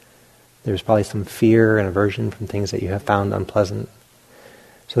have. There's probably some fear and aversion from things that you have found unpleasant.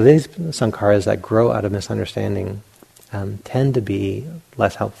 So these sankharas that grow out of misunderstanding tend to be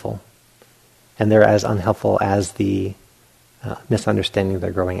less helpful. And they're as unhelpful as the misunderstanding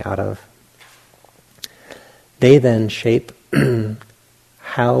they're growing out of. They then shape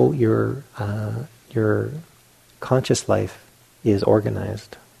how your conscious life is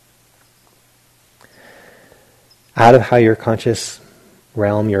organized. Out of how your conscious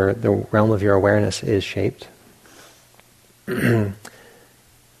realm, the realm of your awareness is shaped, then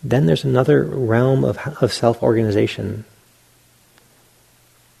there's another realm of self-organization.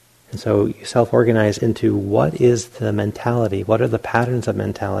 And so you self-organize into what is the mentality, what are the patterns of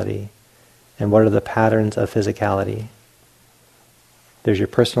mentality, and what are the patterns of physicality. There's your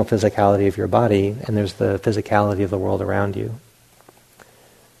personal physicality of your body, and there's the physicality of the world around you.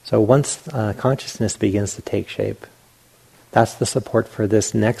 So once consciousness begins to take shape, that's the support for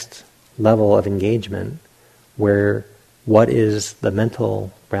this next level of engagement, where what is the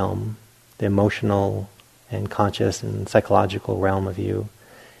mental realm, the emotional and conscious and psychological realm of you,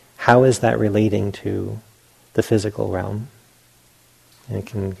 how is that relating to the physical realm? And it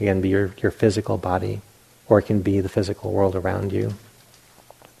can, again, be your physical body, or it can be the physical world around you.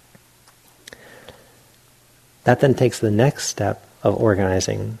 That then takes the next step of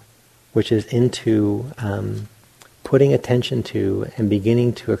organizing, which is into putting attention to and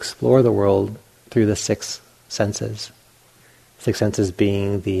beginning to explore the world through the six senses. Six senses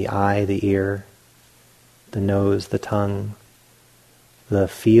being the eye, the ear, the nose, the tongue, the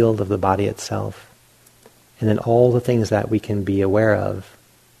field of the body itself, and then all the things that we can be aware of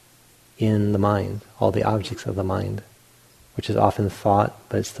in the mind, all the objects of the mind, which is often thought,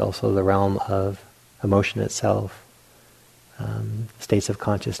 but it's also the realm of emotion itself, states of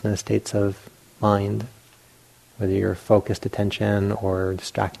consciousness, states of mind, whether you're focused attention or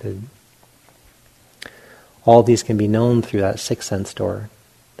distracted. All these can be known through that sixth sense door,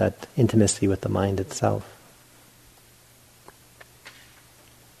 that intimacy with the mind itself.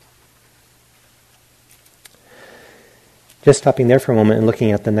 Just stopping there for a moment and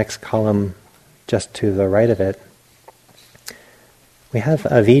looking at the next column just to the right of it, we have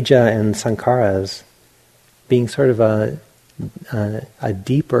avijja and sankharas being sort of a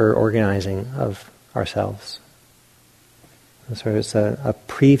deeper organizing of ourselves. So it's a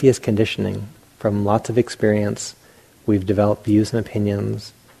previous conditioning from lots of experience. We've developed views and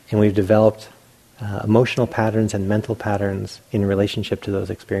opinions, and we've developed emotional patterns and mental patterns in relationship to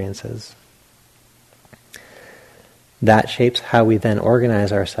those experiences. That shapes how we then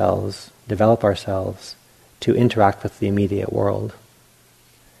organize ourselves, develop ourselves, to interact with the immediate world.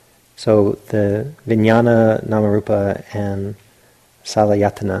 So the vijnana, namarupa, and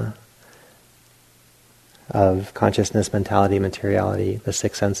salayatana of consciousness, mentality, materiality, the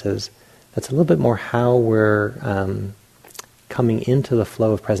six senses, that's a little bit more how we're coming into the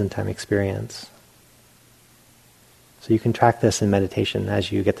flow of present time experience. So you can track this in meditation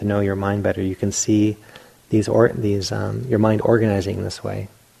as you get to know your mind better. You can see your mind organizing this way.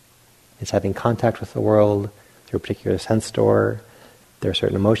 It's having contact with the world through a particular sense door. There are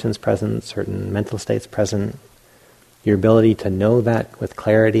certain emotions present, certain mental states present. Your ability to know that with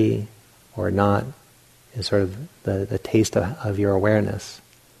clarity or not is sort of the taste of your awareness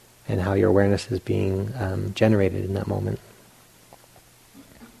and how your awareness is being generated in that moment.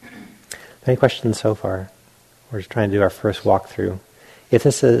 Any questions so far? We're just trying to do our first walkthrough. If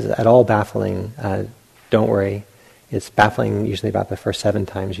this is at all baffling, don't worry. It's baffling usually about the first 7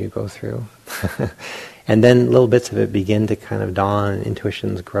 times you go through. And then little bits of it begin to kind of dawn and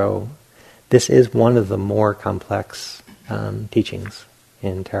intuitions grow. This is one of the more complex teachings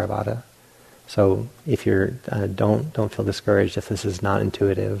in Theravada. So if you're don't feel discouraged if this is not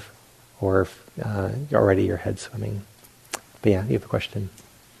intuitive or if already your head's swimming. But yeah, you have a question.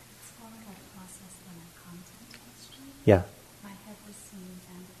 It's more of a process than a content question. Yeah. My head was swimming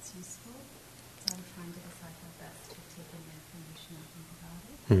and it's useful, so I'm trying to decide how best to take in the information and think about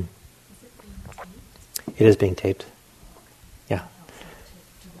it. Is it being taped? It is being taped. Yeah. That helps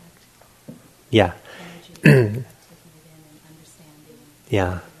to direct Yeah. energy, taking it in and understanding.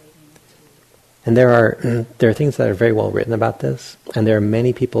 Yeah. And there are things that are very well written about this, and there are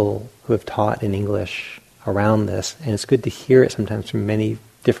many people who have taught in English around this, and it's good to hear it sometimes from many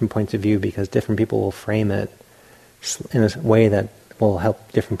different points of view because different people will frame it in a way that will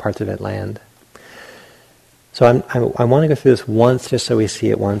help different parts of it land. So I want to go through this once just so we see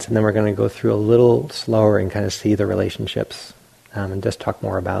it once, and then we're going to go through a little slower and kind of see the relationships and just talk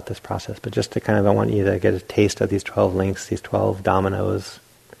more about this process. But just to I want you to get a taste of these 12 links, these 12 dominoes,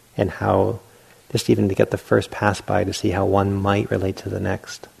 and how, just even to get the first pass by to see how one might relate to the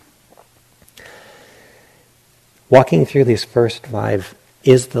next. Walking through these first 5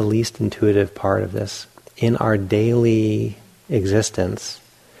 is the least intuitive part of this. In our daily existence,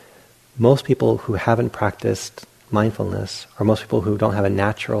 most people who haven't practiced mindfulness, or most people who don't have a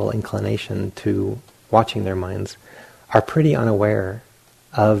natural inclination to watching their minds, are pretty unaware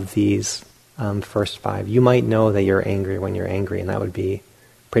of these first 5. You might know that you're angry when you're angry, and that would be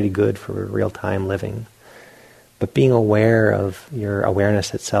pretty good for real-time living. But being aware of your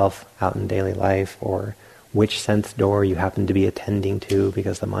awareness itself out in daily life, or which sense door you happen to be attending to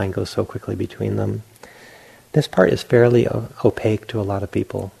because the mind goes so quickly between them, this part is fairly opaque to a lot of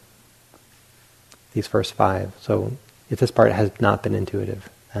people, these first 5. So if this part has not been intuitive,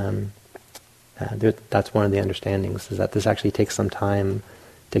 that's one of the understandings, is that this actually takes some time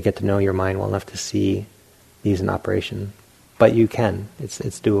to get to know your mind well enough to see these in operation. But you can. It's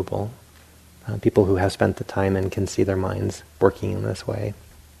doable. People who have spent the time and can see their minds working in this way.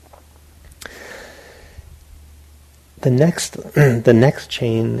 The next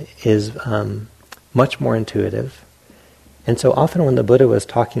chain is much more intuitive. And so often when the Buddha was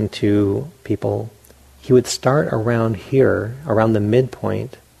talking to people, he would start around here, around the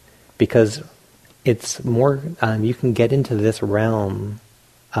midpoint, because it's more, you can get into this realm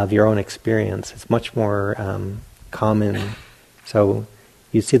of your own experience. It's much more common. So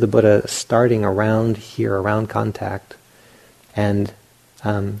you see the Buddha starting around here, around contact, and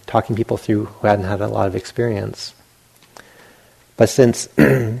talking people through who hadn't had a lot of experience. But since,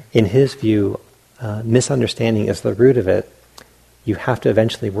 in his view, misunderstanding is the root of it, you have to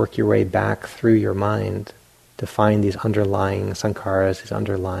eventually work your way back through your mind to find these underlying sankharas, these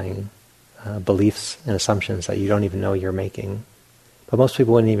underlying beliefs and assumptions that you don't even know you're making. But most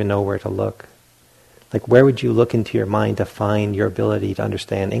people wouldn't even know where to look. Like, where would you look into your mind to find your ability to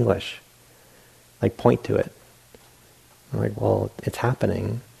understand English? Like, point to it. I'm like, well, it's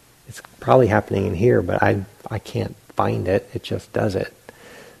happening. It's probably happening in here, but I can't find it. It just does it.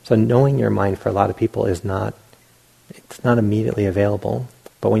 So knowing your mind for a lot of people it's not immediately available.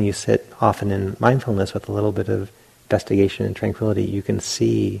 But when you sit often in mindfulness with a little bit of investigation and tranquility, you can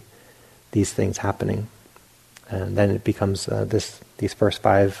see these things happening. And then it becomes, these first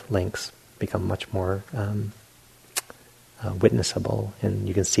 5 links become much more witnessable, and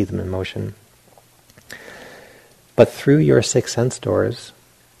you can see them in motion. But through your 6 sense doors,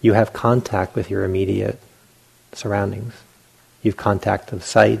 you have contact with your immediate surroundings. You have contact of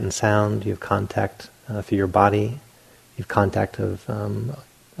sight and sound, you have contact through your body, you have contact of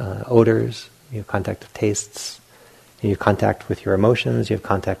odors, you have contact of tastes, and you have contact with your emotions, you have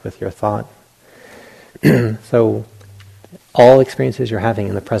contact with your thought. So all experiences you're having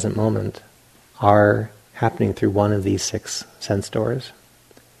in the present moment are happening through one of these 6 sense doors.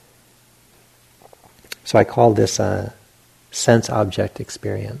 So I call this a sense object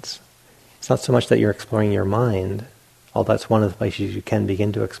experience. It's not so much that you're exploring your mind, although that's one of the places you can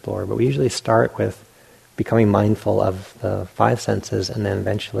begin to explore, but we usually start with becoming mindful of the 5 senses, and then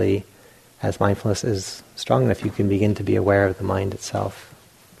eventually, as mindfulness is strong enough, you can begin to be aware of the mind itself.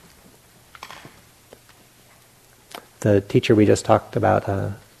 The teacher we just talked about,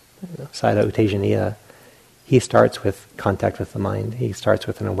 Sayadaw Utejaniya, he starts with contact with the mind. He starts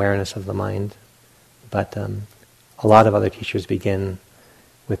with an awareness of the mind. But a lot of other teachers begin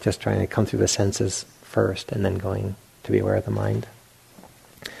with just trying to come through the senses first and then going to be aware of the mind.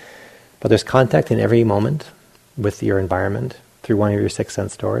 But there's contact in every moment with your environment through one of your 6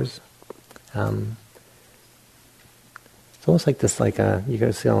 sense doors. It's almost like this, you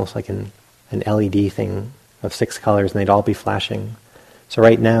can see almost like an LED thing of 6 colors, and they'd all be flashing. So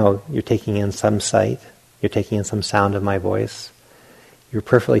right now, you're taking in some sight, you're taking in some sound of my voice, you're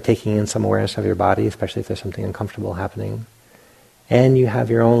perfectly taking in some awareness of your body, especially if there's something uncomfortable happening. And you have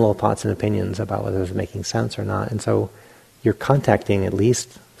your own little thoughts and opinions about whether it's making sense or not. And so you're contacting at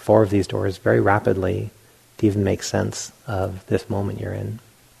least 4 of these doors very rapidly to even make sense of this moment you're in.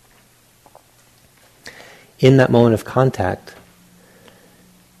 In that moment of contact,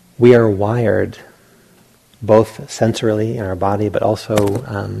 we are wired both sensorily in our body, but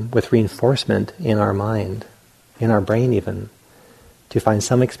also with reinforcement in our mind, in our brain even, to find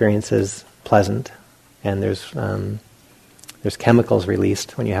some experiences pleasant, and there's chemicals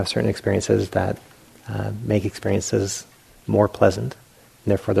released when you have certain experiences that make experiences more pleasant,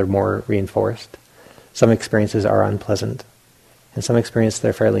 and therefore they're more reinforced. Some experiences are unpleasant, and some experiences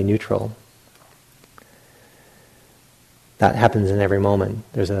they're fairly neutral. That happens in every moment.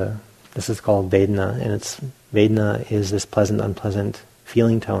 This is called Vedana, and Vedana is this pleasant, unpleasant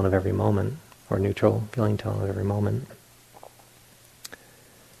feeling tone of every moment, or neutral feeling tone of every moment.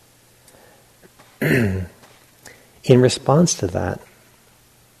 In response to that,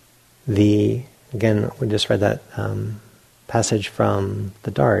 again, we just read that passage from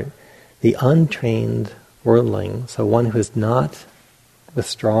the Dart, the untrained worldling, so one who is not with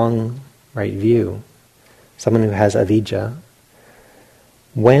strong right view, someone who has avijja,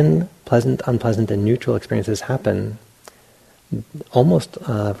 when pleasant, unpleasant, and neutral experiences happen, almost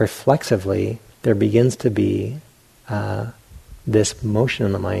reflexively, there begins to be this motion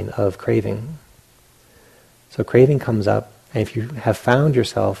in the mind of craving. So craving comes up, and if you have found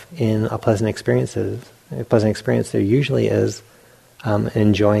yourself in a pleasant experience, there usually is an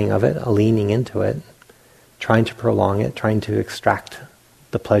enjoying of it, a leaning into it, trying to prolong it, trying to extract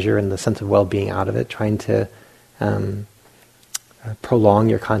the pleasure and the sense of well-being out of it, trying to prolong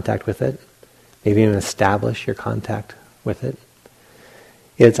your contact with it, maybe even establish your contact with it.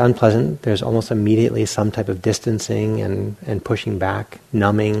 If it's unpleasant, there's almost immediately some type of distancing and pushing back,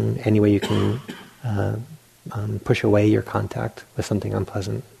 numbing, any way you can push away your contact with something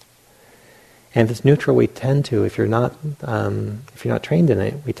unpleasant. And if it's neutral, we tend to, if you're not trained in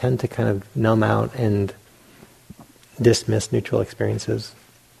it, we tend to kind of numb out and dismiss neutral experiences.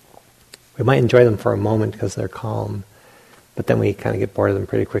 We might enjoy them for a moment because they're calm, but then we kind of get bored of them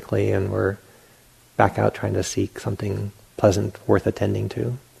pretty quickly, and we're back out trying to seek something pleasant worth attending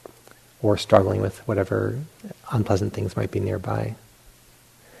to, or struggling with whatever unpleasant things might be nearby.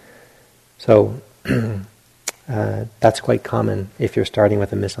 So that's quite common if you're starting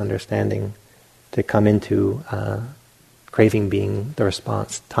with a misunderstanding, to come into craving being the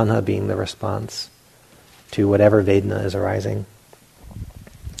response, tanha being the response to whatever Vedana is arising.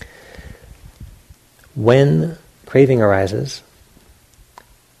 When craving arises,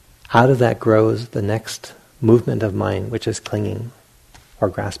 out of that grows the next movement of mind, which is clinging or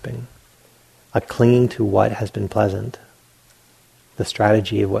grasping. A clinging to what has been pleasant, the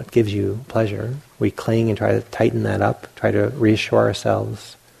strategy of what gives you pleasure. We cling and try to tighten that up, try to reassure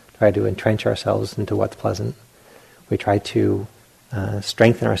ourselves, try to entrench ourselves into what's pleasant. We try to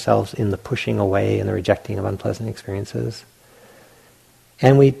strengthen ourselves in the pushing away and the rejecting of unpleasant experiences.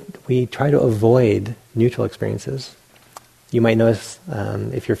 And we try to avoid neutral experiences. You might notice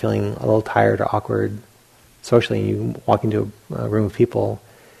if you're feeling a little tired or awkward socially, you walk into a room of people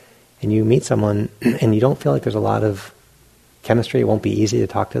and you meet someone and you don't feel like there's a lot of chemistry, it won't be easy to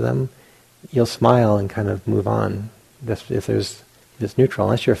talk to them, you'll smile and kind of move on. If it's neutral,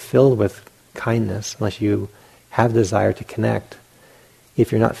 unless you're filled with kindness, unless you have desire to connect,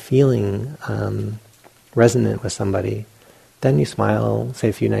 if you're not feeling resonant with somebody, then you smile, say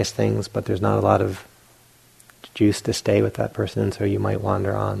a few nice things, but there's not a lot of juice to stay with that person, so you might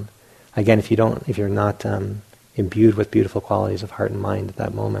wander on. Again, if you're not imbued with beautiful qualities of heart and mind at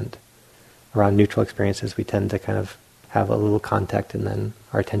that moment, around neutral experiences, we tend to kind of have a little contact and then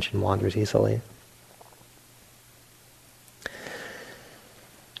our attention wanders easily.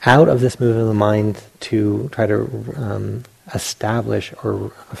 Out of this movement of the mind to try to establish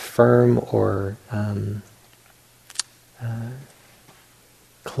or affirm or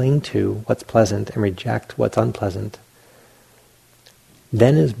cling to what's pleasant and reject what's unpleasant,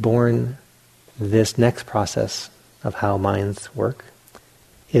 then is born this next process of how minds work,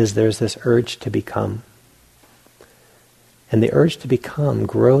 is there's this urge to become. And the urge to become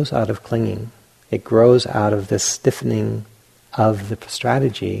grows out of clinging. It grows out of this stiffening of the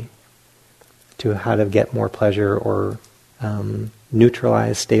strategy to how to get more pleasure or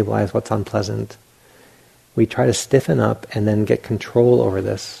neutralize, stabilize what's unpleasant. We try to stiffen up and then get control over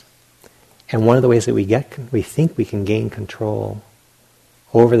this. And one of the ways that we think we can gain control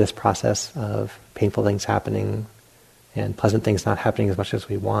over this process of painful things happening and pleasant things not happening as much as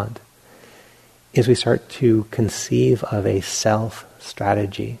we want, is we start to conceive of a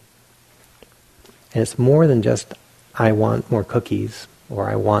self-strategy. And it's more than just, I want more cookies, or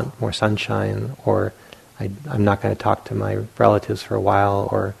I want more sunshine, or I'm not going to talk to my relatives for a while,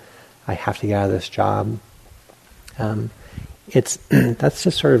 or I have to get out of this job. That's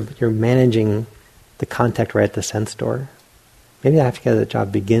just sort of, you're managing the contact right at the sense door. Maybe I have to get out of the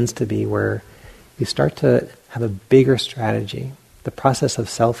job begins to be where you start to have a bigger strategy. The process of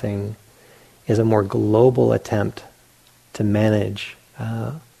selfing is a more global attempt to manage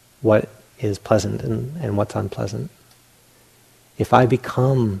what is pleasant and what's unpleasant. If I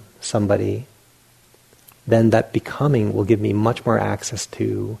become somebody, then that becoming will give me much more access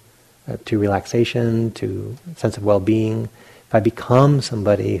to relaxation, to a sense of well-being. If I become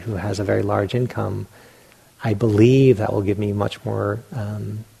somebody who has a very large income, I believe that will give me much more,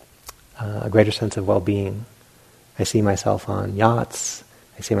 a greater sense of well-being. I see myself on yachts.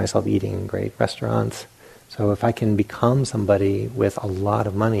 I see myself eating in great restaurants. So if I can become somebody with a lot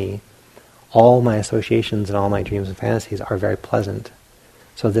of money, all my associations and all my dreams and fantasies are very pleasant.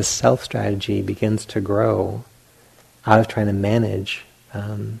 So this self-strategy begins to grow out of trying to manage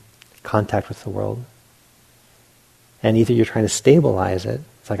contact with the world. And either you're trying to stabilize it,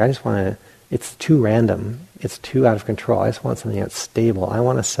 it's like, I just want to, it's too random, it's too out of control, I just want something that's stable. I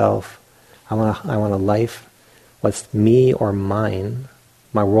want a self, I want a life, what's me or mine,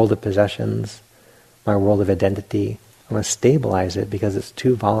 my world of possessions, my world of identity. I want to stabilize it because it's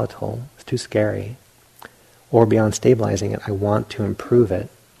too volatile, it's too scary. Or beyond stabilizing it, I want to improve it.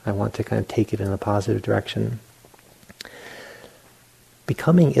 I want to kind of take it in a positive direction.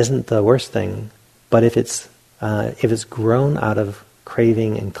 Becoming isn't the worst thing, but if it's grown out of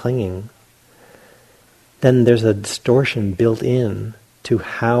craving and clinging, then there's a distortion built in to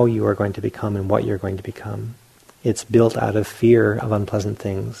how you are going to become and what you're going to become. It's built out of fear of unpleasant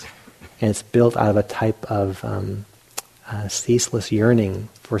things, and it's built out of a type of ceaseless yearning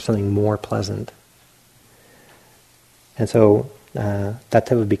for something more pleasant. And so that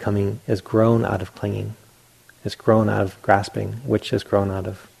type of becoming is grown out of clinging. It's grown out of grasping, which is grown out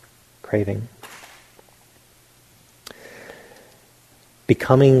of craving.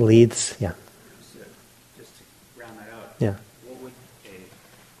 Becoming leads, yeah. Just to round that out, yeah. What would a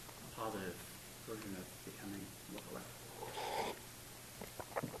positive version of becoming look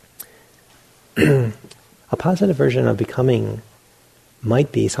like? A positive version of becoming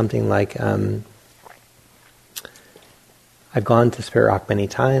might be something like, I've gone to Spirit Rock many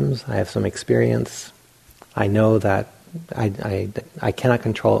times, I have some experience, I know that I cannot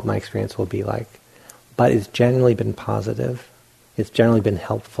control what my experience will be like, but it's generally been positive, it's generally been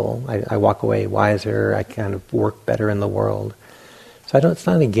helpful, I walk away wiser, I kind of work better in the world. So it's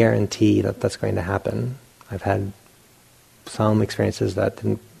not a guarantee that that's going to happen. I've had some experiences that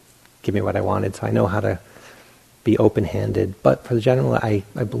didn't give me what I wanted, so I know how to be open-handed, but for the general, I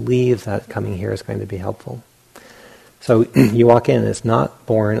believe that coming here is going to be helpful. So you walk in, it's not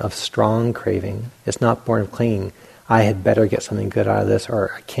born of strong craving, it's not born of clinging, I had better get something good out of this,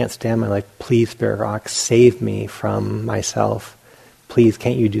 or I can't stand my life, please Spirit Rock, save me from myself, please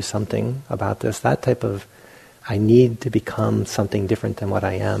can't you do something about this, that type of, I need to become something different than what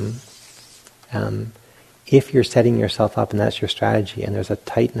I am. If you're setting yourself up and that's your strategy, and there's a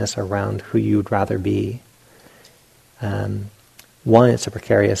tightness around who you'd rather be, one, it's a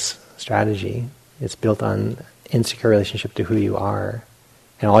precarious strategy. It's built on insecure relationship to who you are,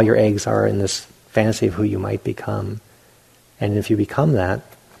 and all your eggs are in this fantasy of who you might become. And if you become that,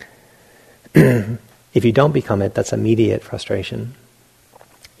 if you don't become it, that's immediate frustration.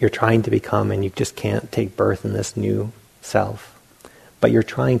 You're trying to become, and you just can't take birth in this new self. but you're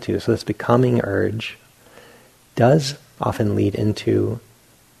trying to. So this becoming urge does often lead into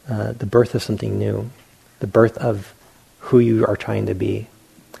the birth of something new, the birth of who you are trying to be.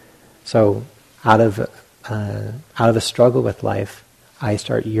 So out of a struggle with life, I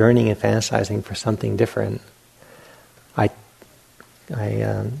start yearning and fantasizing for something different. I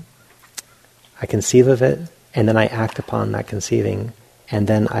conceive of it, and then I act upon that conceiving, and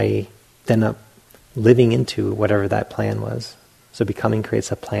then I end up living into whatever that plan was. So becoming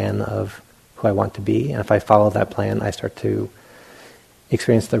creates a plan of who I want to be, and if I follow that plan, I start to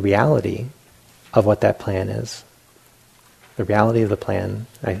experience the reality of what that plan is. The reality of the plan.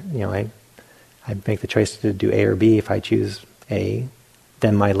 I make the choice to do A or B. If I choose A,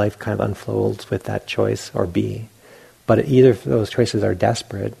 then my life kind of unfolds with that choice, or B. But either of those choices are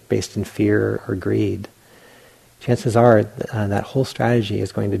desperate, based in fear or greed, chances are that whole strategy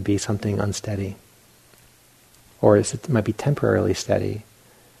is going to be something unsteady. Or it might be temporarily steady,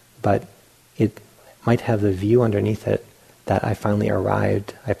 but it might have the view underneath it that I finally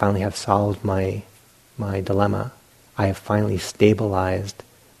arrived, I finally have solved my dilemma. I have finally stabilized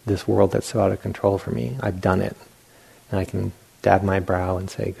this world that's so out of control for me. I've done it. And I can dab my brow and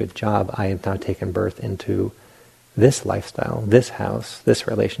say, good job, I have now taken birth into this lifestyle, this house, this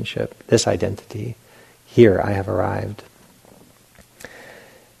relationship, this identity. Here I have arrived.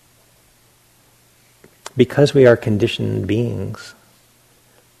 Because we are conditioned beings,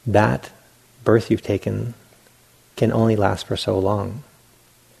 that birth you've taken can only last for so long.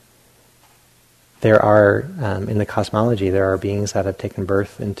 There are, in the cosmology, there are beings that have taken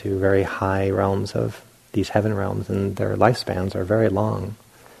birth into very high realms of these heaven realms, and their lifespans are very long,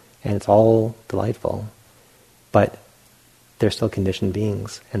 and it's all delightful. But they're still conditioned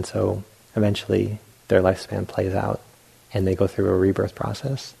beings, and so eventually their lifespan plays out, and they go through a rebirth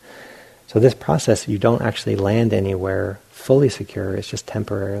process. So this process, you don't actually land anywhere fully secure, it's just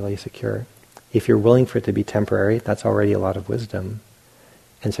temporarily secure. If you're willing for it to be temporary, that's already a lot of wisdom.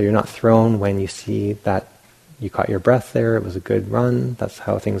 And so you're not thrown when you see that you caught your breath there, it was a good run, that's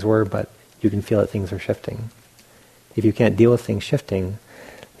how things were, but you can feel that things are shifting. If you can't deal with things shifting,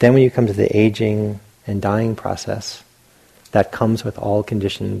 then when you come to the aging and dying process, that comes with all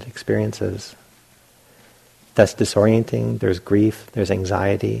conditioned experiences. That's disorienting, there's grief, there's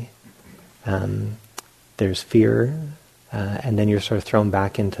anxiety, there's fear, and then you're sort of thrown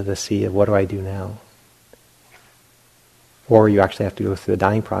back into the sea of what do I do now? Or you actually have to go through the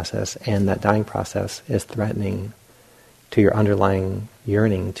dying process, and that dying process is threatening to your underlying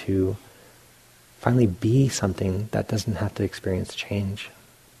yearning to finally be something that doesn't have to experience change,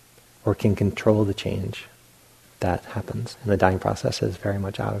 or can control the change that happens. And the dying process is very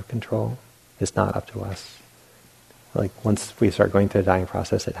much out of control. It's not up to us. Like once we start going through the dying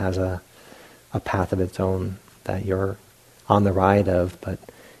process, it has a path of its own that you're on the ride of, but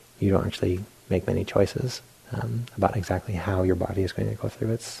you don't actually make many choices about exactly how your body is going to go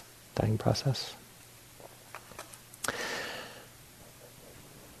through its dying process.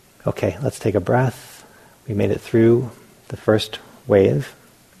 Okay, let's take a breath. We made it through the first wave.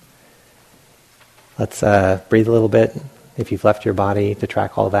 Let's breathe a little bit. If you've left your body to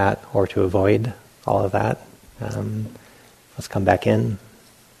track all that or to avoid all of that, let's come back in.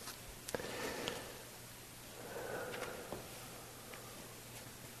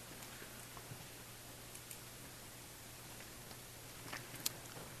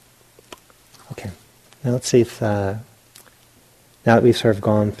 Okay, now let's see if, now that we've sort of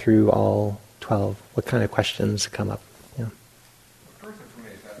gone through all 12, what kind of questions come up? Yeah. The first thing for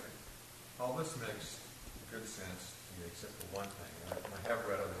me is that all this makes good sense to me except for one thing. And I have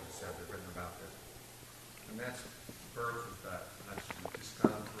read others who said they've written about this. And that's birth is that. And that's you've just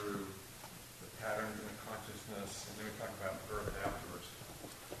gone through the patterns in the consciousness, and then we talk about birth afterwards.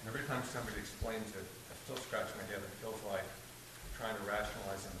 And every time somebody explains it, I still scratch my head. It feels like trying to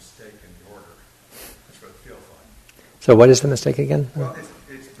rationalize a mistake in the order. That's what it feels like. So what is the mistake again? Well,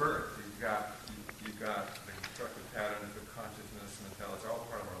 it's birth. You've got the constructive patterns of consciousness and intelligence, all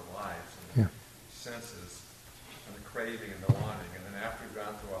part of our lives, and the senses, and the craving and the wanting. And then after we've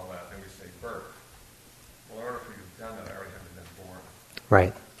gone through all that, then we say birth. Well, in order for you to have done that, I already haven't been born.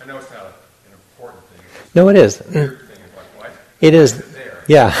 Right. I know it's not an important thing. No, it is. The weird thing is like, why? It is. There?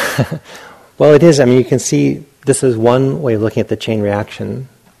 Yeah. Well, it is. I mean, you can see this is one way of looking at the chain reaction,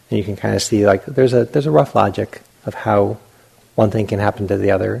 and you can kind of see like there's a rough logic of how one thing can happen to the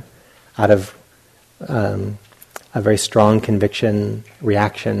other out of a very strong conviction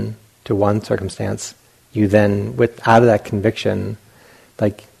reaction to one circumstance. You then, out of that conviction,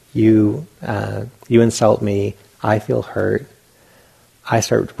 like you insult me, I feel hurt, I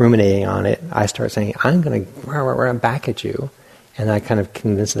start ruminating on it, I start saying, I'm going to run back at you. And I kind of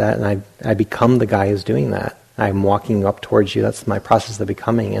convince that, and I become the guy who's doing that. I'm walking up towards you, that's my process of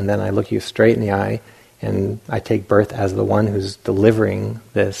becoming, and then I look you straight in the eye, and I take birth as the one who's delivering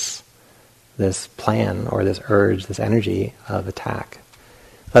this plan, or this urge, this energy of attack.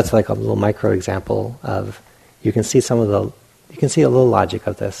 That's like a little micro example of, you can see a little logic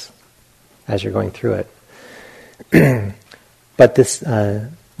of this as you're going through it. But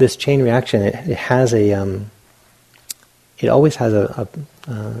this chain reaction, it always has a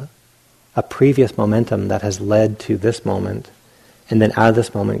previous momentum that has led to this moment, and then out of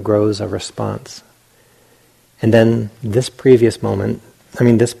this moment grows a response. And then this present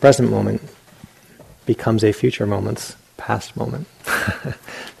moment becomes a future moment's past moment.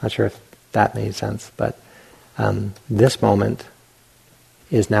 Not sure if that made sense, but this moment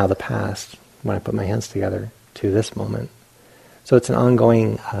is now the past when I put my hands together to this moment. So it's an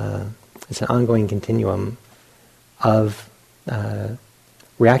ongoing continuum of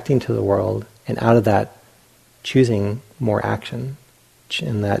reacting to the world, and out of that choosing more action.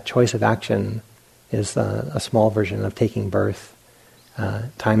 And that choice of action is a small version of taking birth,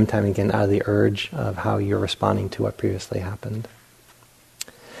 time and time again, out of the urge of how you're responding to what previously happened.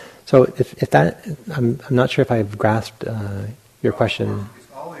 So if that, I'm not sure if I've grasped your question.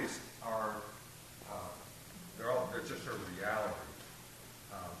 All these are, they're just a reality,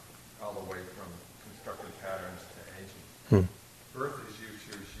 all the way from constructed patterns to aging. Birth is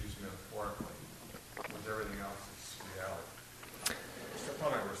used metaphorically, with everything else is reality. That's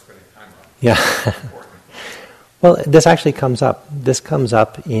probably what we're spending time on. Yeah. Well, this actually comes up. This comes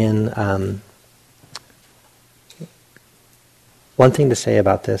up in... one thing to say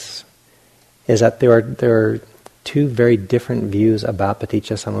about this is that there are two very different views about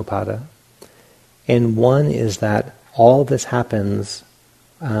paticca samuppada. And one is that all this happens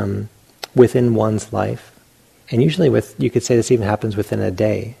within one's life. And usually you could say this even happens within a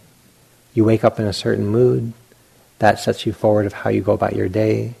day. You wake up in a certain mood, that sets you forward of how you go about your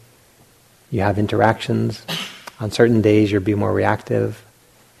day. You have interactions. On certain days you'll be more reactive,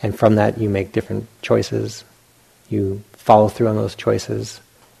 and from that you make different choices. You follow through on those choices,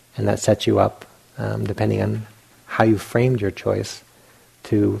 and that sets you up, depending on how you framed your choice,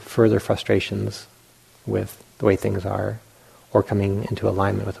 to further frustrations with the way things are, or coming into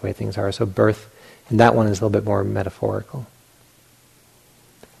alignment with the way things are. So birth, and that one is a little bit more metaphorical.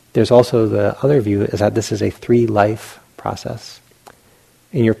 There's also the other view, is that this is a 3-life process.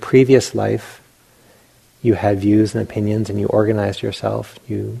 In your previous life, you had views and opinions, and you organized yourself,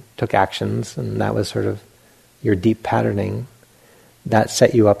 you took actions, and that was sort of your deep patterning. That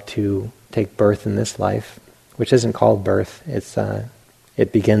set you up to take birth in this life, which isn't called birth,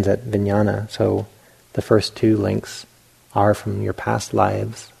 it begins at vijnana, so the first 2 links are from your past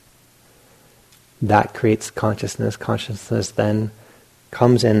lives. That creates consciousness. Consciousness then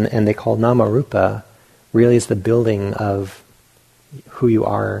comes in, and they call nama rupa, really is the building of who you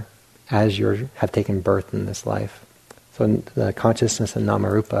are as you have taken birth in this life. So the consciousness and nama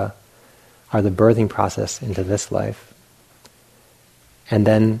rupa are the birthing process into this life. And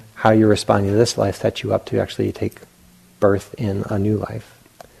then how you're responding to this life sets you up to actually take birth in a new life.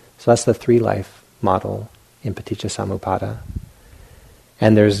 So that's the 3-life model in paticca samuppada.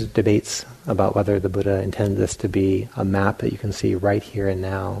 And there's debates about whether the Buddha intended this to be a map that you can see right here and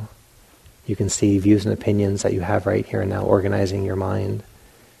now. You can see views and opinions that you have right here and now organizing your mind,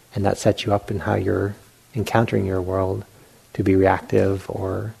 and that sets you up in how you're encountering your world, to be reactive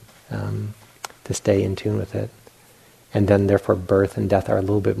or to stay in tune with it. And then therefore birth and death are a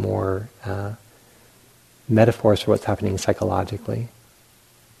little bit more metaphors for what's happening psychologically.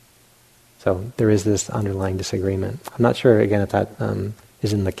 So there is this underlying disagreement. I'm not sure, again, if that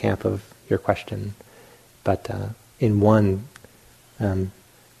is in the camp of your question, but in one,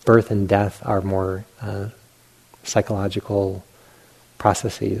 birth and death are more psychological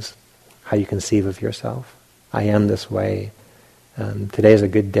processes, how you conceive of yourself. I am this way. Today is a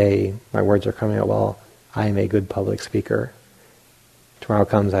good day. My words are coming out well. I am a good public speaker. Tomorrow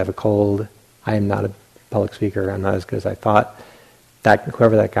comes, I have a cold. I am not a public speaker. I'm not as good as I thought.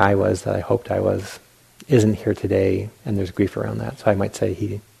 Whoever that guy was that I hoped I was isn't here today, and there's grief around that. So I might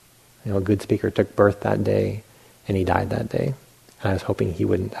say a good speaker took birth that day, and he died that day. And I was hoping he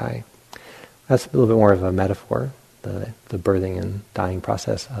wouldn't die. That's a little bit more of a metaphor, the birthing and dying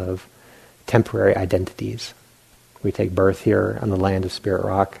process of temporary identities. We take birth here on the land of Spirit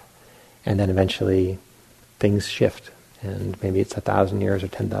Rock, and then eventually things shift, and maybe it's 1,000 years or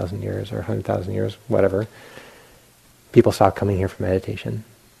 10,000 years or 100,000 years, whatever. People stop coming here for meditation,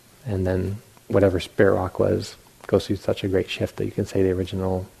 and then whatever Spirit Rock was goes through such a great shift that you can say the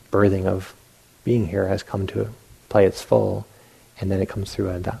original birthing of being here has come to play its full, and then it comes through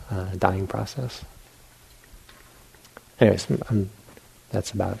a dying process. Anyways,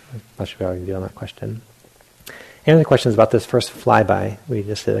 that's about as much as I can do on that question. Any other questions about this first flyby? We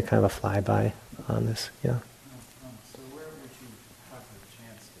just did a kind of a flyby on this, yeah. So where would you have the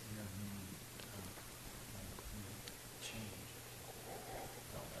chance that you're change?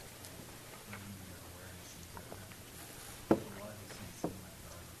 Felt like bringing your awareness into that. A lot of these things seem like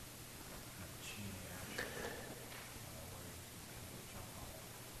are kind of chain reaction, where you can jump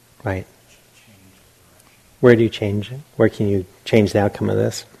off, Right. change the direction. Where do you change it? Where can you change the outcome of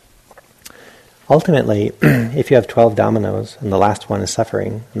this? Ultimately, if you have 12 dominoes and the last one is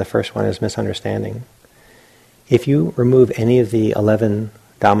suffering and the first one is misunderstanding, if you remove any of the 11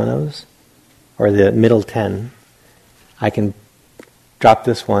 dominoes or the middle 10, I can drop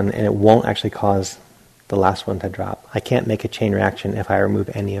this one and it won't actually cause the last one to drop. I can't make a chain reaction if I remove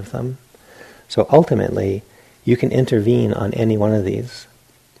any of them. So ultimately, you can intervene on any one of these.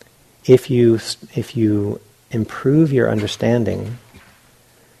 If you improve your understanding,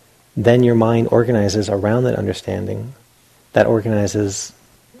 then your mind organizes around that understanding. That organizes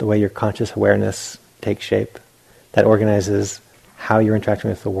the way your conscious awareness takes shape. That organizes how you're interacting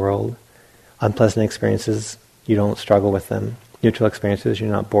with the world. Unpleasant experiences, you don't struggle with them. Neutral experiences,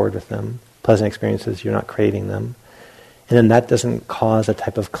 you're not bored with them. Pleasant experiences, you're not craving them. And then that doesn't cause a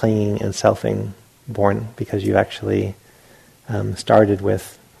type of clinging and selfing born because you actually started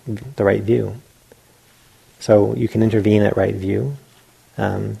with the right view. So you can intervene at right view,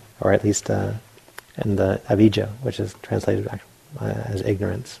 or at least in the avidya, which is translated as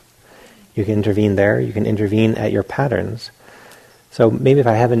ignorance. You can intervene there. You can intervene at your patterns. So maybe if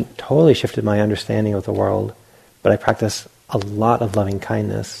I haven't totally shifted my understanding of the world, but I practice a lot of loving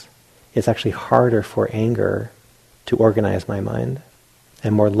kindness, it's actually harder for anger to organize my mind.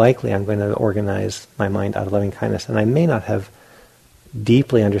 And more likely I'm going to organize my mind out of loving kindness. And I may not have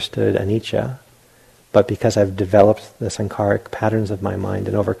deeply understood anicca, but because I've developed the sankharic patterns of my mind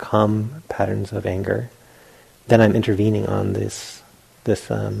and overcome patterns of anger, then I'm intervening on these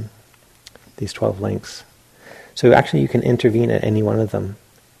 12 links. So actually you can intervene at any one of them.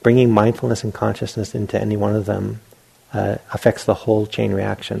 Bringing mindfulness and consciousness into any one of them affects the whole chain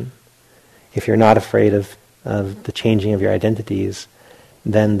reaction. If you're not afraid of the changing of your identities,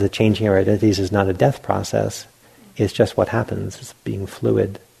 then the changing of our identities is not a death process. It's just what happens. It's being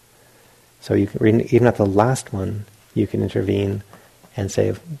fluid. So you can, even at the last one, you can intervene and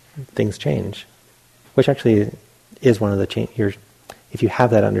say things change, which actually is one of the change. If you have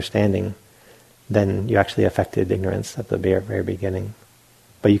that understanding, then you actually affected ignorance at the very, very beginning.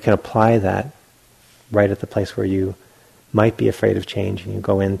 But you can apply that right at the place where you might be afraid of change, and you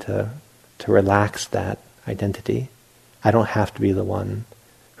go in to relax that identity. I don't have to be the one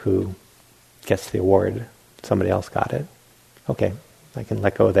who gets the award. Somebody else got it. Okay, I can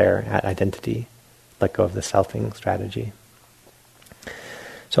let go there at identity, let go of the selfing strategy.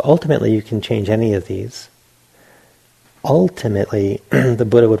 So ultimately you can change any of these. Ultimately, the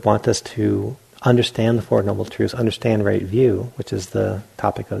Buddha would want us to understand the Four Noble Truths, understand right view, which is the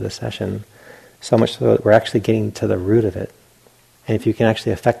topic of this session, so much so that we're actually getting to the root of it. And if you can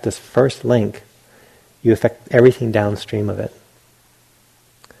actually affect this first link, you affect everything downstream of it.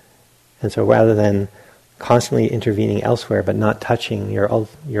 And so rather than constantly intervening elsewhere but not touching your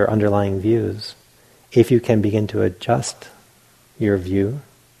underlying views, if you can begin to adjust your view,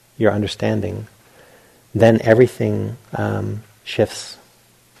 your understanding, then everything shifts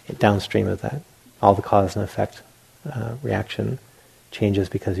downstream of that. All the cause and effect reaction changes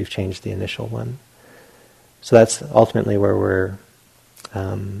because you've changed the initial one. So that's ultimately where we're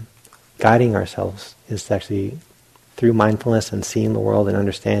guiding ourselves, is actually through mindfulness and seeing the world and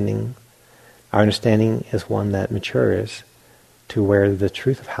understanding. Our understanding is one that matures to where the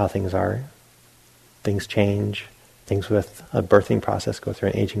truth of how things are. Things change. Things with a birthing process go through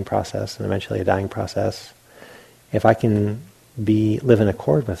an aging process and eventually a dying process. If I can live in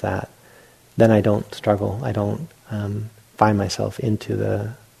accord with that, then I don't struggle. I don't find myself into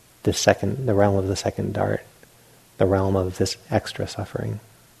the realm of the second dart, the realm of this extra suffering,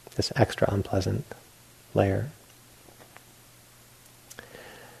 this extra unpleasant layer.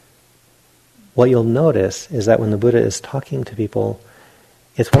 What you'll notice is that when the Buddha is talking to people,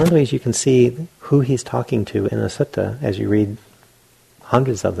 it's one of the ways you can see who he's talking to in a sutta as you read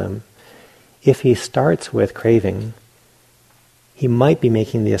hundreds of them. If he starts with craving, he might be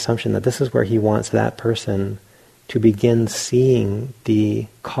making the assumption that this is where he wants that person to begin seeing the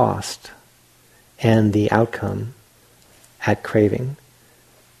cost and the outcome at craving.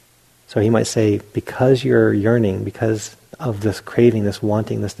 So he might say, because you're yearning, because of this craving, this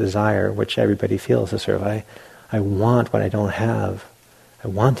wanting, this desire, which everybody feels, is sort of, I want what I don't have. I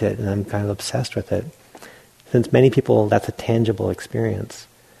want it, and I'm kind of obsessed with it. Since many people, that's a tangible experience,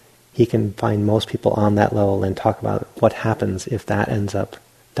 he can find most people on that level and talk about what happens if that ends up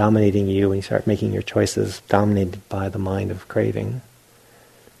dominating you and you start making your choices dominated by the mind of craving.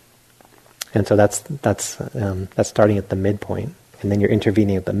 And so that's starting at the midpoint, and then you're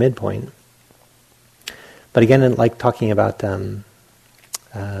intervening at the midpoint. But again, like talking about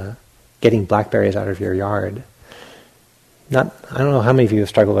getting blackberries out of your yard. I don't know how many of you have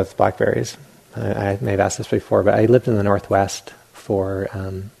struggled with blackberries. I may have asked this before, but I lived in the Northwest for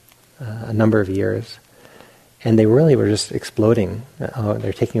a number of years, and they really were just exploding.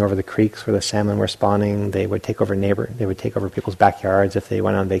 They're taking over the creeks where the salmon were spawning. They would take over people's backyards if they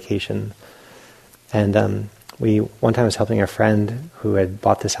went on vacation. And one time I was helping a friend who had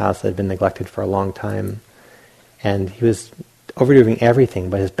bought this house that had been neglected for a long time, and he was overdoing everything,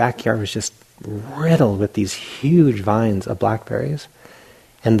 but his backyard was just riddled with these huge vines of blackberries.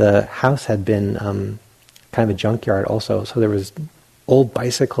 And the house had been kind of a junkyard also, so there was old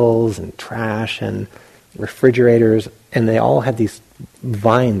bicycles and trash and refrigerators, and they all had these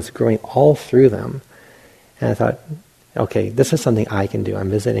vines growing all through them. And I thought, okay, this is something I can do. I'm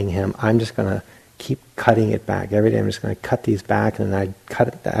visiting him. I'm just going to keep cutting it back. Every day I'm just going to cut these back, and then I'd cut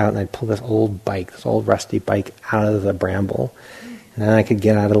it out, and I'd pull this old rusty bike out of the bramble, and then I could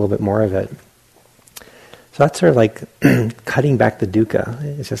get out a little bit more of it. So that's sort of like cutting back the dukkha.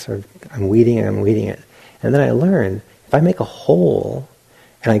 It's just sort of, I'm weeding it. And then I learned, if I make a hole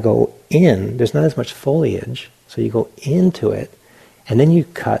and I go in, there's not as much foliage, so you go into it, and then you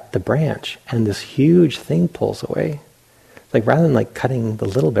cut the branch, and this huge thing pulls away. Like rather than like cutting the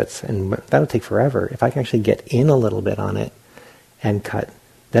little bits, and that'll take forever, if I can actually get in a little bit on it and cut,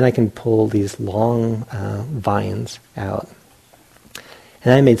 then I can pull these long vines out.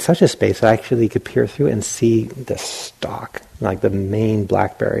 And I made such a space that I actually could peer through and see the stalk, like the main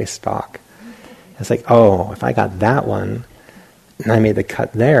blackberry stalk. It's like, oh, if I got that one, and I made the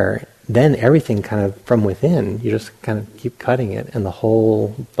cut there, then everything kind of from within, you just kind of keep cutting it, and the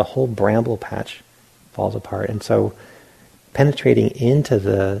whole bramble patch falls apart. And so penetrating into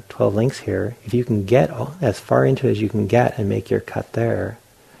the 12 links here, if you can get as far into it as you can get and make your cut there,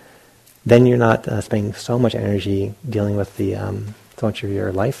 then you're not spending so much energy dealing with so much of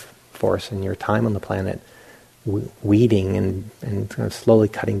your life force and your time on the planet weeding and kind of slowly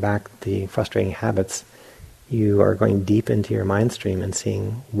cutting back the frustrating habits. You are going deep into your mind stream and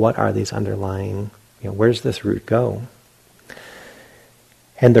seeing what are these underlying, where's this root go?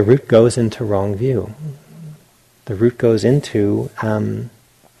 And the root goes into wrong view. The root goes into,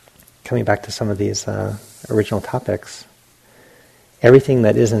 coming back to some of these original topics, everything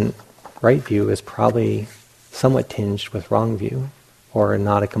that isn't right view is probably somewhat tinged with wrong view, or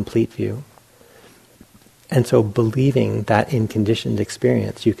not a complete view. And so believing that in conditioned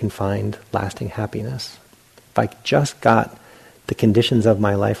experience you can find lasting happiness. If I just got the conditions of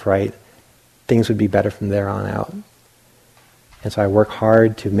my life right, things would be better from there on out. And so I work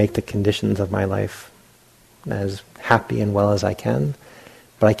hard to make the conditions of my life as happy and well as I can,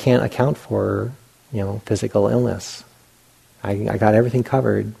 but I can't account for, physical illness. I got everything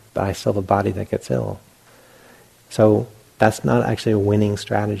covered, but I still have a body that gets ill. So that's not actually a winning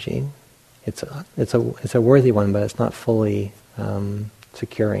strategy. It's a worthy one, but it's not fully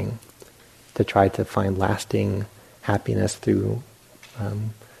securing to try to find lasting happiness through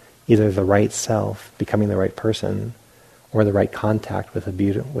either the right self, becoming the right person, or the right contact with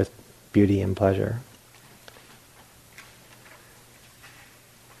beauty and pleasure.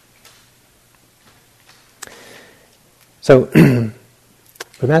 So we've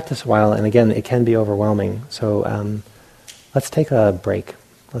been at this a while, and again, it can be overwhelming. So let's take a break.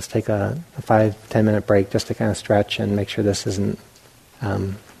 Let's take a 5-10 minute break just to kind of stretch and make sure this isn't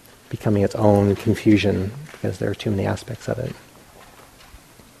becoming its own confusion, because there are too many aspects of it.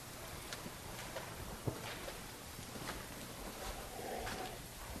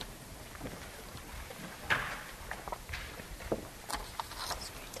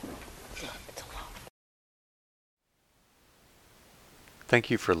 Thank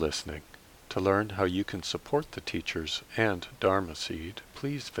you for listening. To learn how you can support the teachers and Dharma Seed,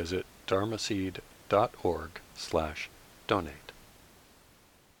 please visit dharmaseed.org/donate.